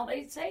is now,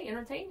 they say,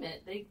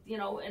 entertainment. They,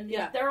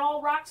 they're all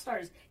rock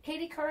stars.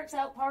 Katie Couric's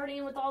out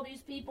partying with all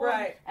these people.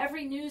 Right.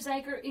 Every news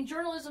anchor... In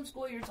journalism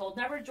school, you're told,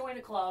 never join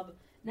a club,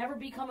 never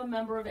become a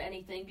member of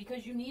anything,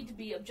 because you need to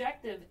be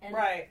objective and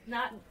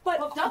not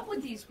hooked up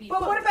with these people.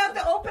 But what about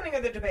the opening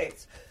of the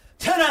debates?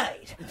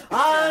 Tonight,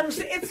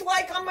 it's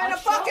like I'm in a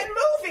fucking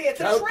movie.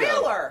 It's a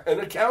trailer. And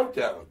a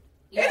countdown.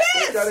 It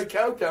is. They got a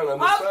countdown on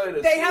the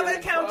side. They have a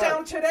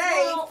countdown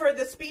today for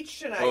the speech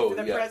tonight, for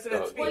the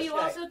president's speech. Well, you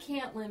also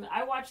can't limit.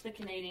 I watched the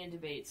Canadian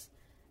debates,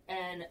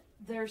 and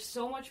they're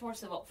so much more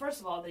civil. First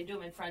of all, they do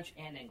them in French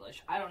and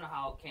English. I don't know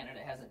how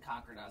Canada hasn't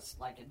conquered us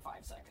like in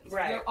 5 seconds.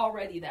 Right. They're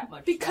already that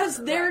much because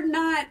smarter. They're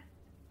not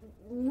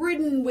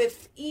ridden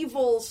with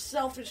evil,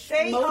 selfish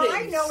motives.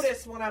 I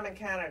noticed when I'm in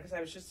Canada, because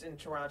I was just in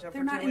Toronto for 2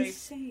 weeks. They're not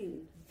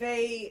insane.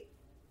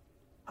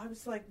 I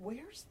was like,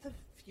 where's the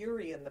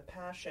fury and the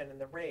passion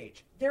and the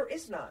rage? There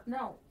is none.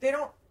 No. They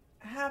don't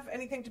have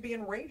anything to be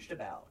enraged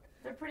about.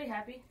 They're pretty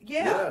happy.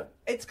 Yeah.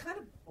 It's kind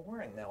of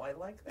boring, though. I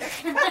like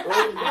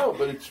that. No,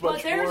 but it's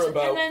much more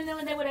about... And then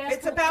when they would ask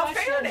it's about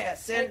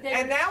fairness.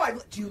 And now,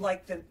 do you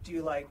like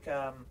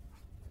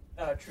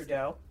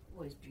Trudeau?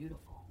 Oh, he's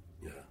beautiful.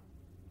 Yeah.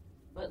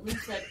 But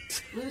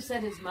Lou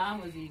said his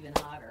mom was even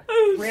hotter.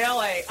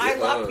 Really? I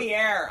love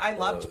Pierre. I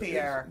loved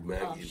Pierre.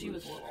 She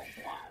was little.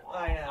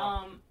 I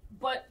know.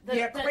 But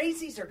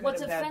crazies are good.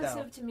 What's in bed,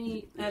 offensive to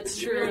me? That's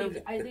true.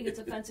 I think it's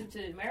offensive to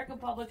the American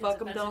public. It's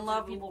Fuck 'em, offensive don't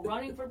love to 'em. people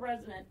running for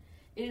president.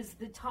 Is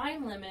the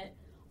time limit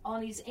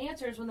on these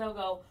answers when they'll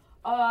go,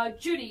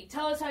 Judy,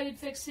 tell us how you'd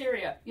fix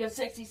Syria. You have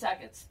 60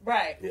 seconds.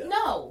 Right. Yeah.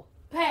 No.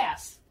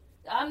 Pass.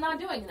 I'm not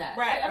doing that.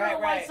 I don't know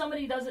why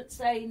somebody doesn't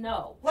say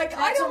no.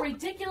 That's a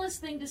ridiculous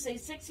thing to say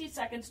 60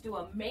 seconds to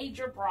a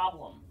major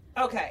problem.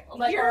 Okay.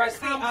 Like, or a Here's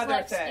the other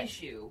complex thing.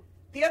 issue.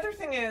 The other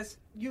thing is,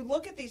 you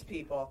look at these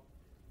people.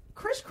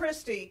 Chris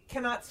Christie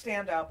cannot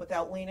stand up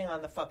without leaning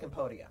on the fucking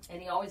podium.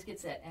 And he always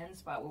gets that end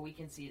spot where we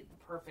can see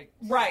the perfect...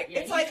 Right. Yeah,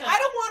 it's like, I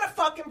don't want a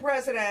fucking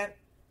president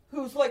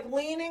who's like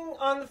leaning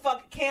on the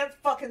can't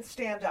fucking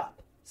stand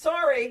up.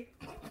 Sorry.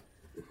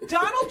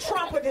 Donald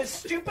Trump with his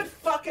stupid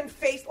fucking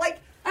face. Like,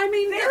 I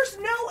mean, there's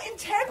no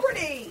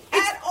integrity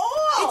at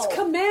all. It's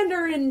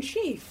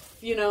commander-in-chief.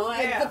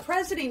 Yeah. The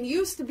president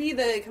used to be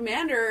the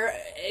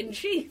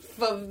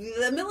commander-in-chief of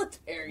the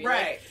military.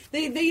 Right.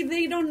 Like,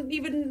 they don't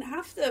even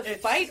have to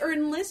fight or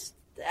enlist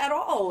at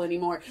all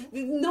anymore.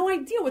 No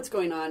idea what's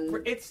going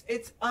on. It's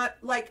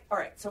like, all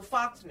right, so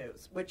Fox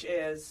News, which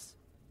is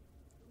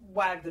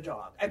wag the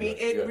dog. I mean,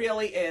 it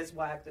really is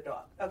wag the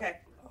dog. Okay.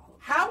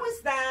 How is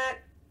that,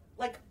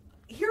 like,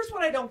 here's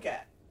what I don't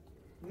get.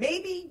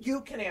 Maybe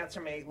you can answer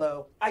me,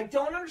 Lou. I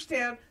don't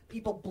understand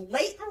people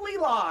blatantly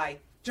lie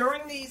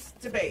during these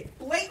debates.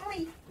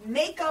 Blatantly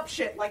make up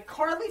shit like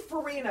Carly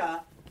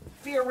Fiorina,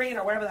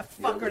 whatever the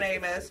fuck her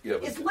name is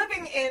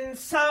living in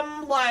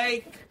some,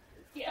 like,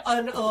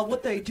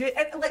 what they did.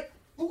 And, like,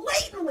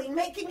 blatantly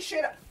making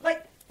shit up.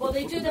 Like, well,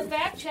 they do the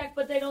fact check,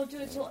 but they don't do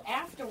it until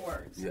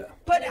afterwards. Yeah.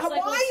 But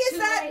why is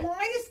that?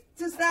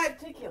 Does that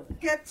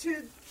get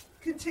to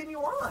continue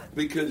on?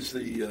 Because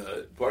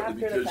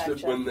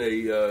when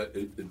they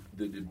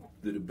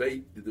the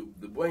debate,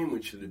 the way in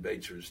which the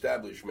debates are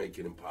established make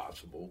it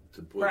impossible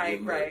to put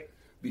in there,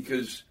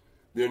 because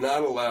they're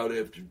not allowed,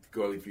 after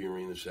Carly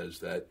Fiorina says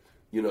that,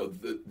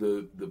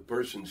 the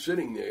person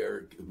sitting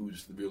there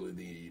who's really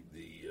the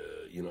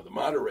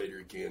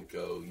moderator can't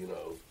go,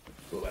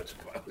 well, that's a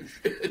pile of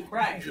shit.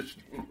 Right. just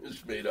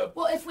made up.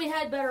 Well, if we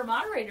had better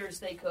moderators,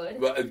 they could.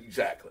 Well,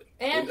 exactly.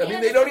 And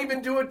they don't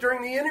even do it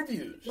during the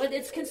interviews. But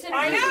it's considered.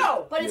 I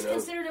know. But it's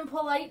considered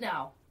impolite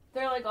now.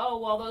 They're like, oh,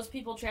 well, those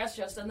people trashed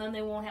us, and then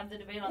they won't have the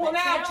debate on that channel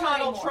now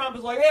Donald anymore. Trump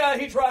is like, yeah,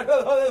 he tried.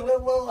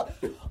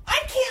 I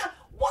can't.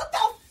 What the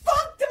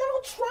fuck?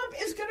 Donald Trump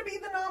is going to be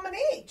the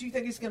nominee. Do you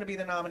think he's going to be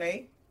the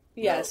nominee?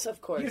 Yes,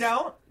 of course. You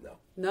don't?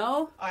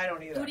 No? I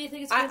don't either. Who do you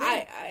think it's going to be?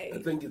 I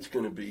think it's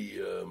going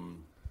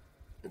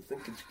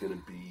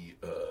to be.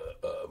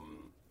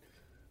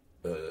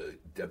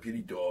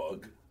 Deputy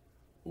Dog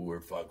or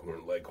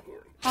Foghorn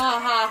Leghorn.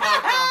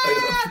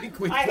 I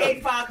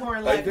hate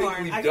Foghorn Leghorn. I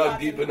think we've dug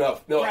deep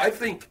enough. No,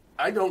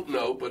 I don't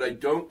know, but I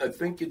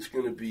think it's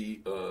going to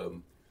be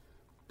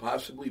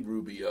possibly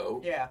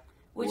Rubio. Yeah.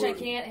 Which I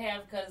can't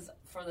have because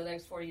for the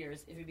next 4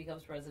 years, if he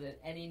becomes president,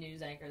 any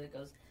news anchor that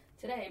goes,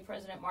 today,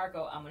 President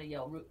Marco, I'm going to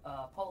yell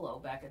Polo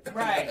back at the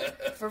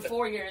for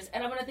 4 years,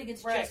 and I'm going to think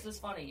it's just as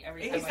funny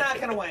every time. He's not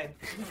going to win.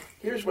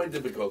 Here's my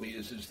difficulty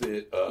is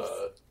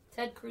that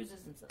Ted Cruz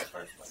isn't the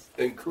first place.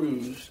 And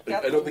Cruz,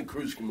 I don't think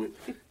Cruz can win.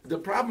 The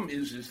problem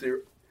is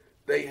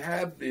they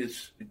have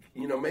this,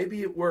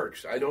 maybe it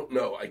works. I don't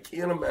know. I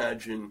can't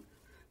imagine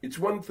it's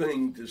one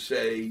thing to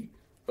say,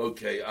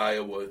 okay,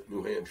 Iowa,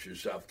 New Hampshire,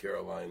 South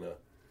Carolina,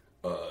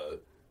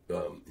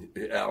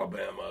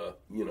 Alabama,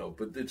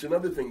 but it's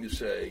another thing to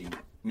say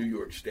New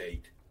York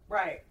State.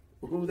 Right.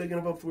 Well, who are they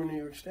going to vote for in New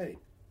York State?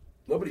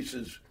 Nobody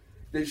says.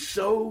 They're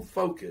so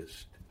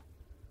focused.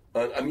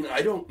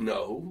 I don't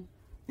know,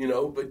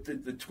 but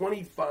the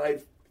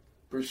 25%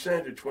 or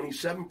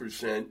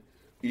 27%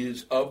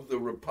 is of the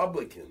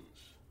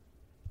Republicans,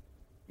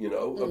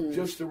 of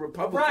just the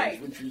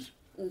Republicans,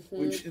 right.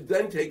 which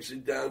then takes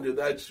it down to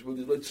let's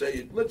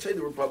say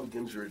the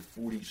Republicans are at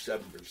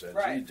 47%.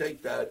 Right. So you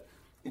take that,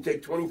 you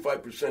take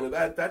 25% of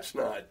that. That's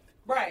not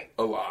right.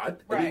 a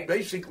lot. Right. I mean,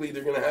 basically,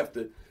 they're going to have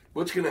to.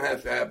 What's going to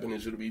have to happen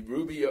is it'll be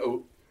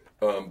Rubio,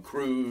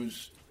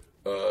 Cruz,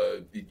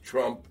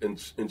 Trump,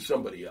 and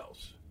somebody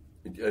else.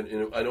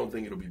 And I don't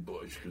think it'll be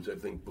Bush, because I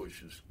think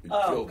Bush is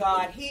killed.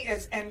 God, he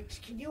is. And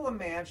can you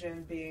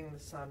imagine being the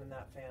son in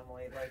that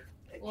family? Like,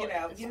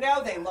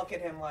 they look at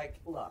him like,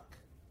 look,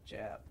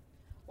 Jeb.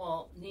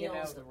 Well,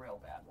 Neil's the real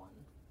bad one.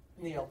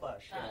 Neil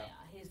Bush. Yeah.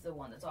 He's the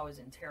one that's always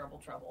in terrible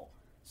trouble.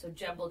 So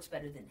Jeb looks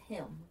better than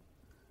him.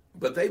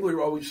 But they were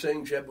always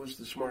saying Jeb was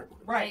the smart one.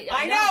 Right.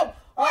 I know.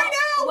 Well,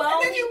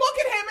 and then you look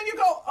at him and you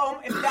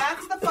go, if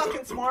that's the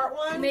fucking smart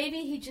one.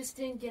 Maybe he just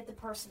didn't get the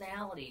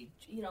personality.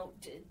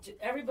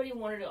 Everybody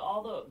wanted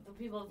all the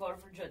people that voted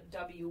for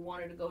W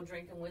wanted to go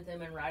drinking with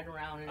him and ride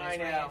around in his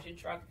ranch and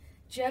truck.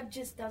 Jeb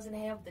just doesn't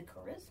have the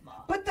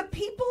charisma. But the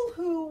people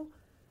who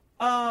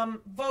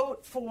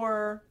vote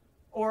for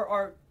or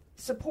are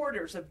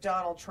supporters of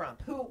Donald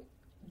Trump, who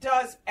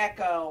does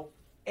echo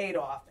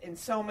Adolf on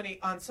so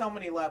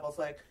many levels,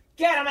 like,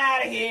 get him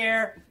out of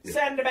here,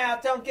 send him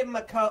out, don't give him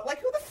a coat. Like,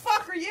 who the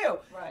fuck are you?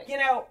 Right.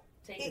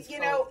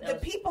 The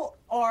people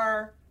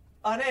are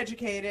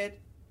uneducated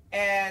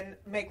and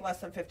make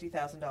less than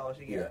 $50,000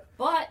 a year. Yeah.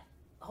 But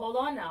hold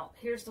on now.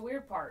 Here's the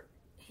weird part.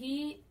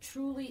 He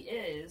truly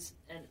is,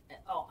 and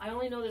I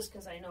only know this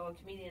because I know a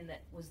comedian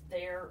that was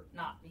there,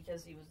 not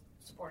because he was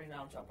supporting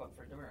Donald Trump, but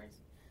for a different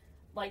reason.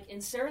 Like in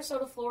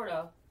Sarasota,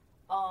 Florida,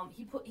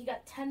 he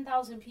got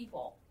 10,000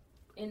 people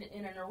in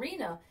an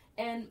arena,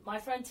 and my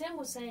friend Tim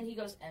was saying, he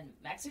goes, and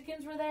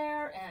Mexicans were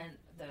there, and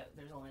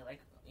there's only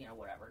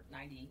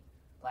 90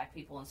 black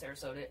people in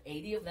Sarasota,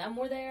 80 of them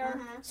were there.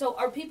 Mm-hmm. So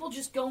are people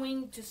just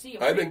going to see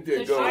I think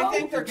they're going. I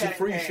think they're it's a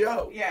free paid.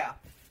 show. Yeah.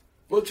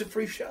 Well, it's a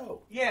free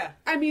show. Yeah.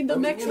 I mean,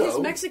 his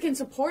Mexican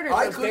supporters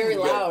are very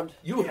loud.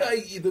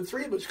 The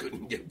three of us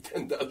couldn't get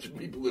 10,000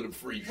 people at a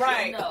free show.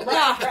 Right. No.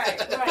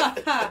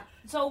 Right.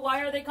 So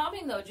why are they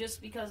coming, though? Just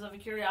because of a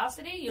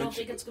curiosity? You don't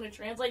think it's going to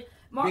translate?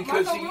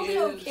 Marco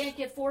Rubio can't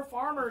get 4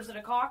 farmers at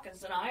a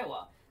caucus in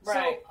Iowa.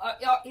 Right.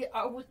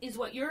 So is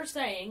what you're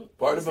saying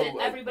that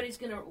everybody's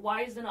going to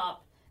wisen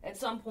up at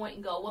some point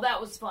and go, well,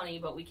 that was funny,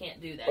 but we can't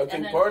do that. I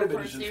think part of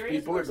it is just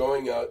people are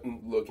going out and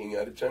looking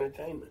at its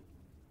entertainment.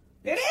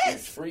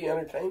 It's free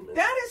entertainment.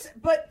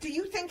 But do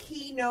you think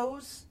he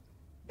knows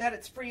that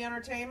it's free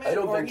entertainment? I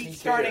don't or think he's he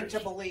starting cares. to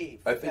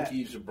believe. I think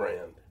he's a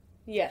brand.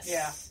 Yes.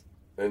 Yeah.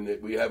 And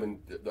that we haven't.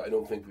 I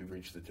don't think we've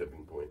reached the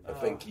tipping point. I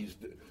think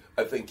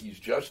he's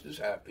just as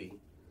happy,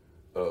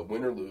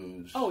 win or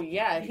lose. Oh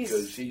yeah,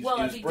 because if his he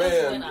brand does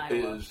win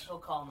Iowa, is. He'll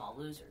call them all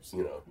losers.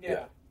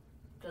 Yeah.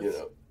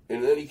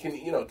 And then he can,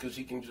 because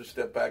he can just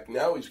step back.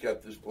 Now he's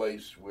got this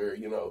place where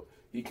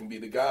he can be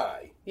the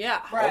guy.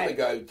 Yeah. I'm the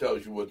guy who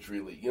tells you what's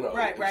really,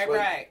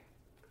 Right.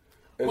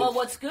 Well,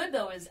 what's good,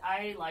 though, is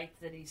I liked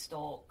that he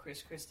stole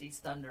Chris Christie's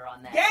thunder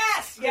on that.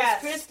 Yes. Chris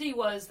Christie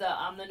was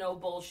I'm the no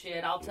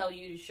bullshit, I'll tell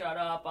you to shut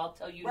up, I'll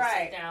tell you to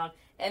sit down.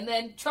 And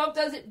then Trump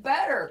does it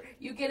better.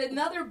 You get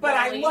another bully. But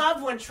I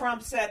love when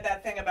Trump said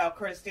that thing about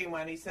Christie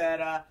when he said,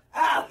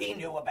 he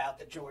knew about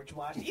the George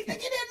Washington. You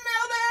think he didn't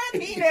know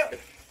that? He knew.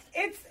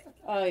 It's...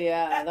 Oh,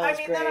 yeah, that was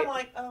great. Then I'm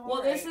like,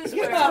 well, right. This is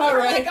where... for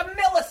like a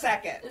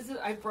millisecond.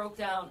 I broke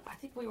down... I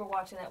think we were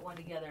watching that one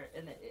together,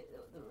 and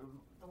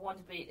the one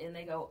debate, and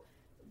they go...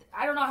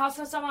 I don't know how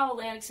somehow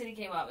Atlantic City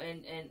came up,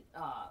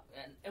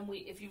 and we,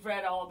 if you've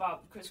read all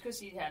about Chris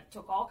Christie,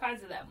 took all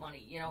kinds of that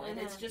money, and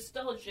it's just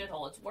still a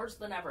shithole. It's worse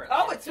than ever.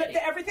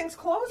 Everything's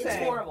closing. It's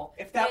horrible.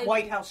 If that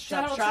White House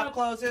shop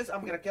closes,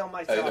 I'm gonna kill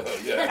myself.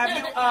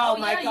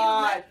 My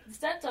God,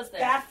 sent us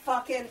there. That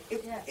fucking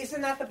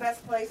isn't that the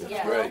best place in the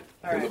world?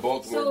 Right. From the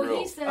Baltimore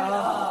Grill. He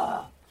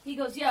said. He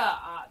goes,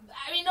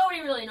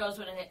 nobody really knows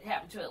what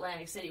happened to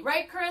Atlantic City,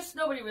 right, Chris?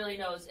 Nobody really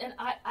knows. And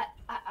I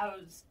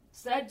was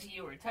said to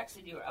you or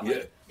texted you,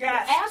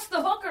 ask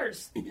the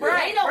hookers. Yeah.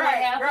 They know what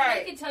happened.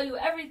 Right. They can tell you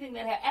everything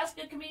that happened. Ask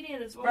a comedian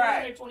that's been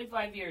there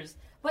 25 years.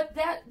 But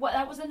that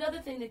was another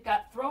thing that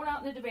got thrown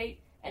out in the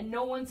debate, and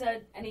no one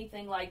said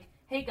anything like,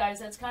 hey, guys,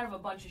 that's kind of a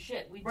bunch of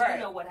shit. We do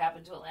know what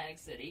happened to Atlantic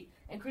City.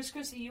 And Chris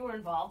Christie, you were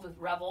involved with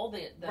Revel,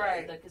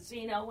 the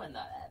casino, and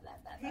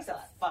He's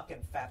a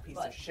fucking fat piece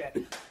of shit.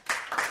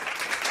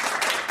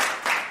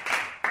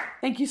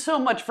 Thank you so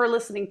much for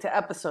listening to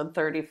episode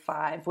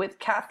 35 with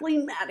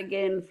Kathleen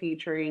Madigan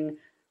featuring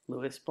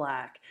Lewis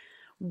Black.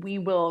 We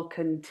will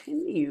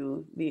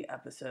continue the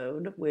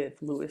episode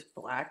with Lewis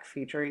Black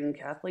featuring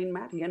Kathleen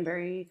Madigan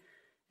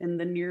in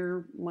the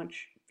near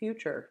much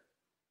future.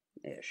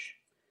 ish.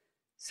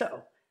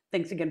 So,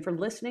 thanks again for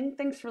listening.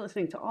 Thanks for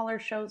listening to all our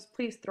shows.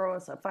 Please throw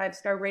us a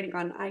 5-star rating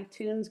on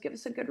iTunes. Give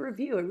us a good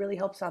review. It really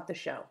helps out the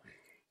show.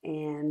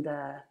 And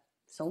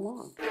so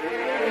long.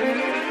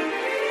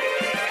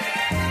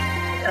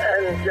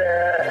 And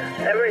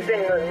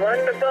everything was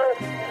wonderful.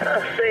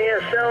 I'll see you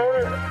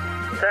soon.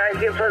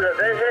 Thank you for the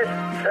visit.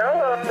 So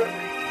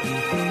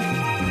long.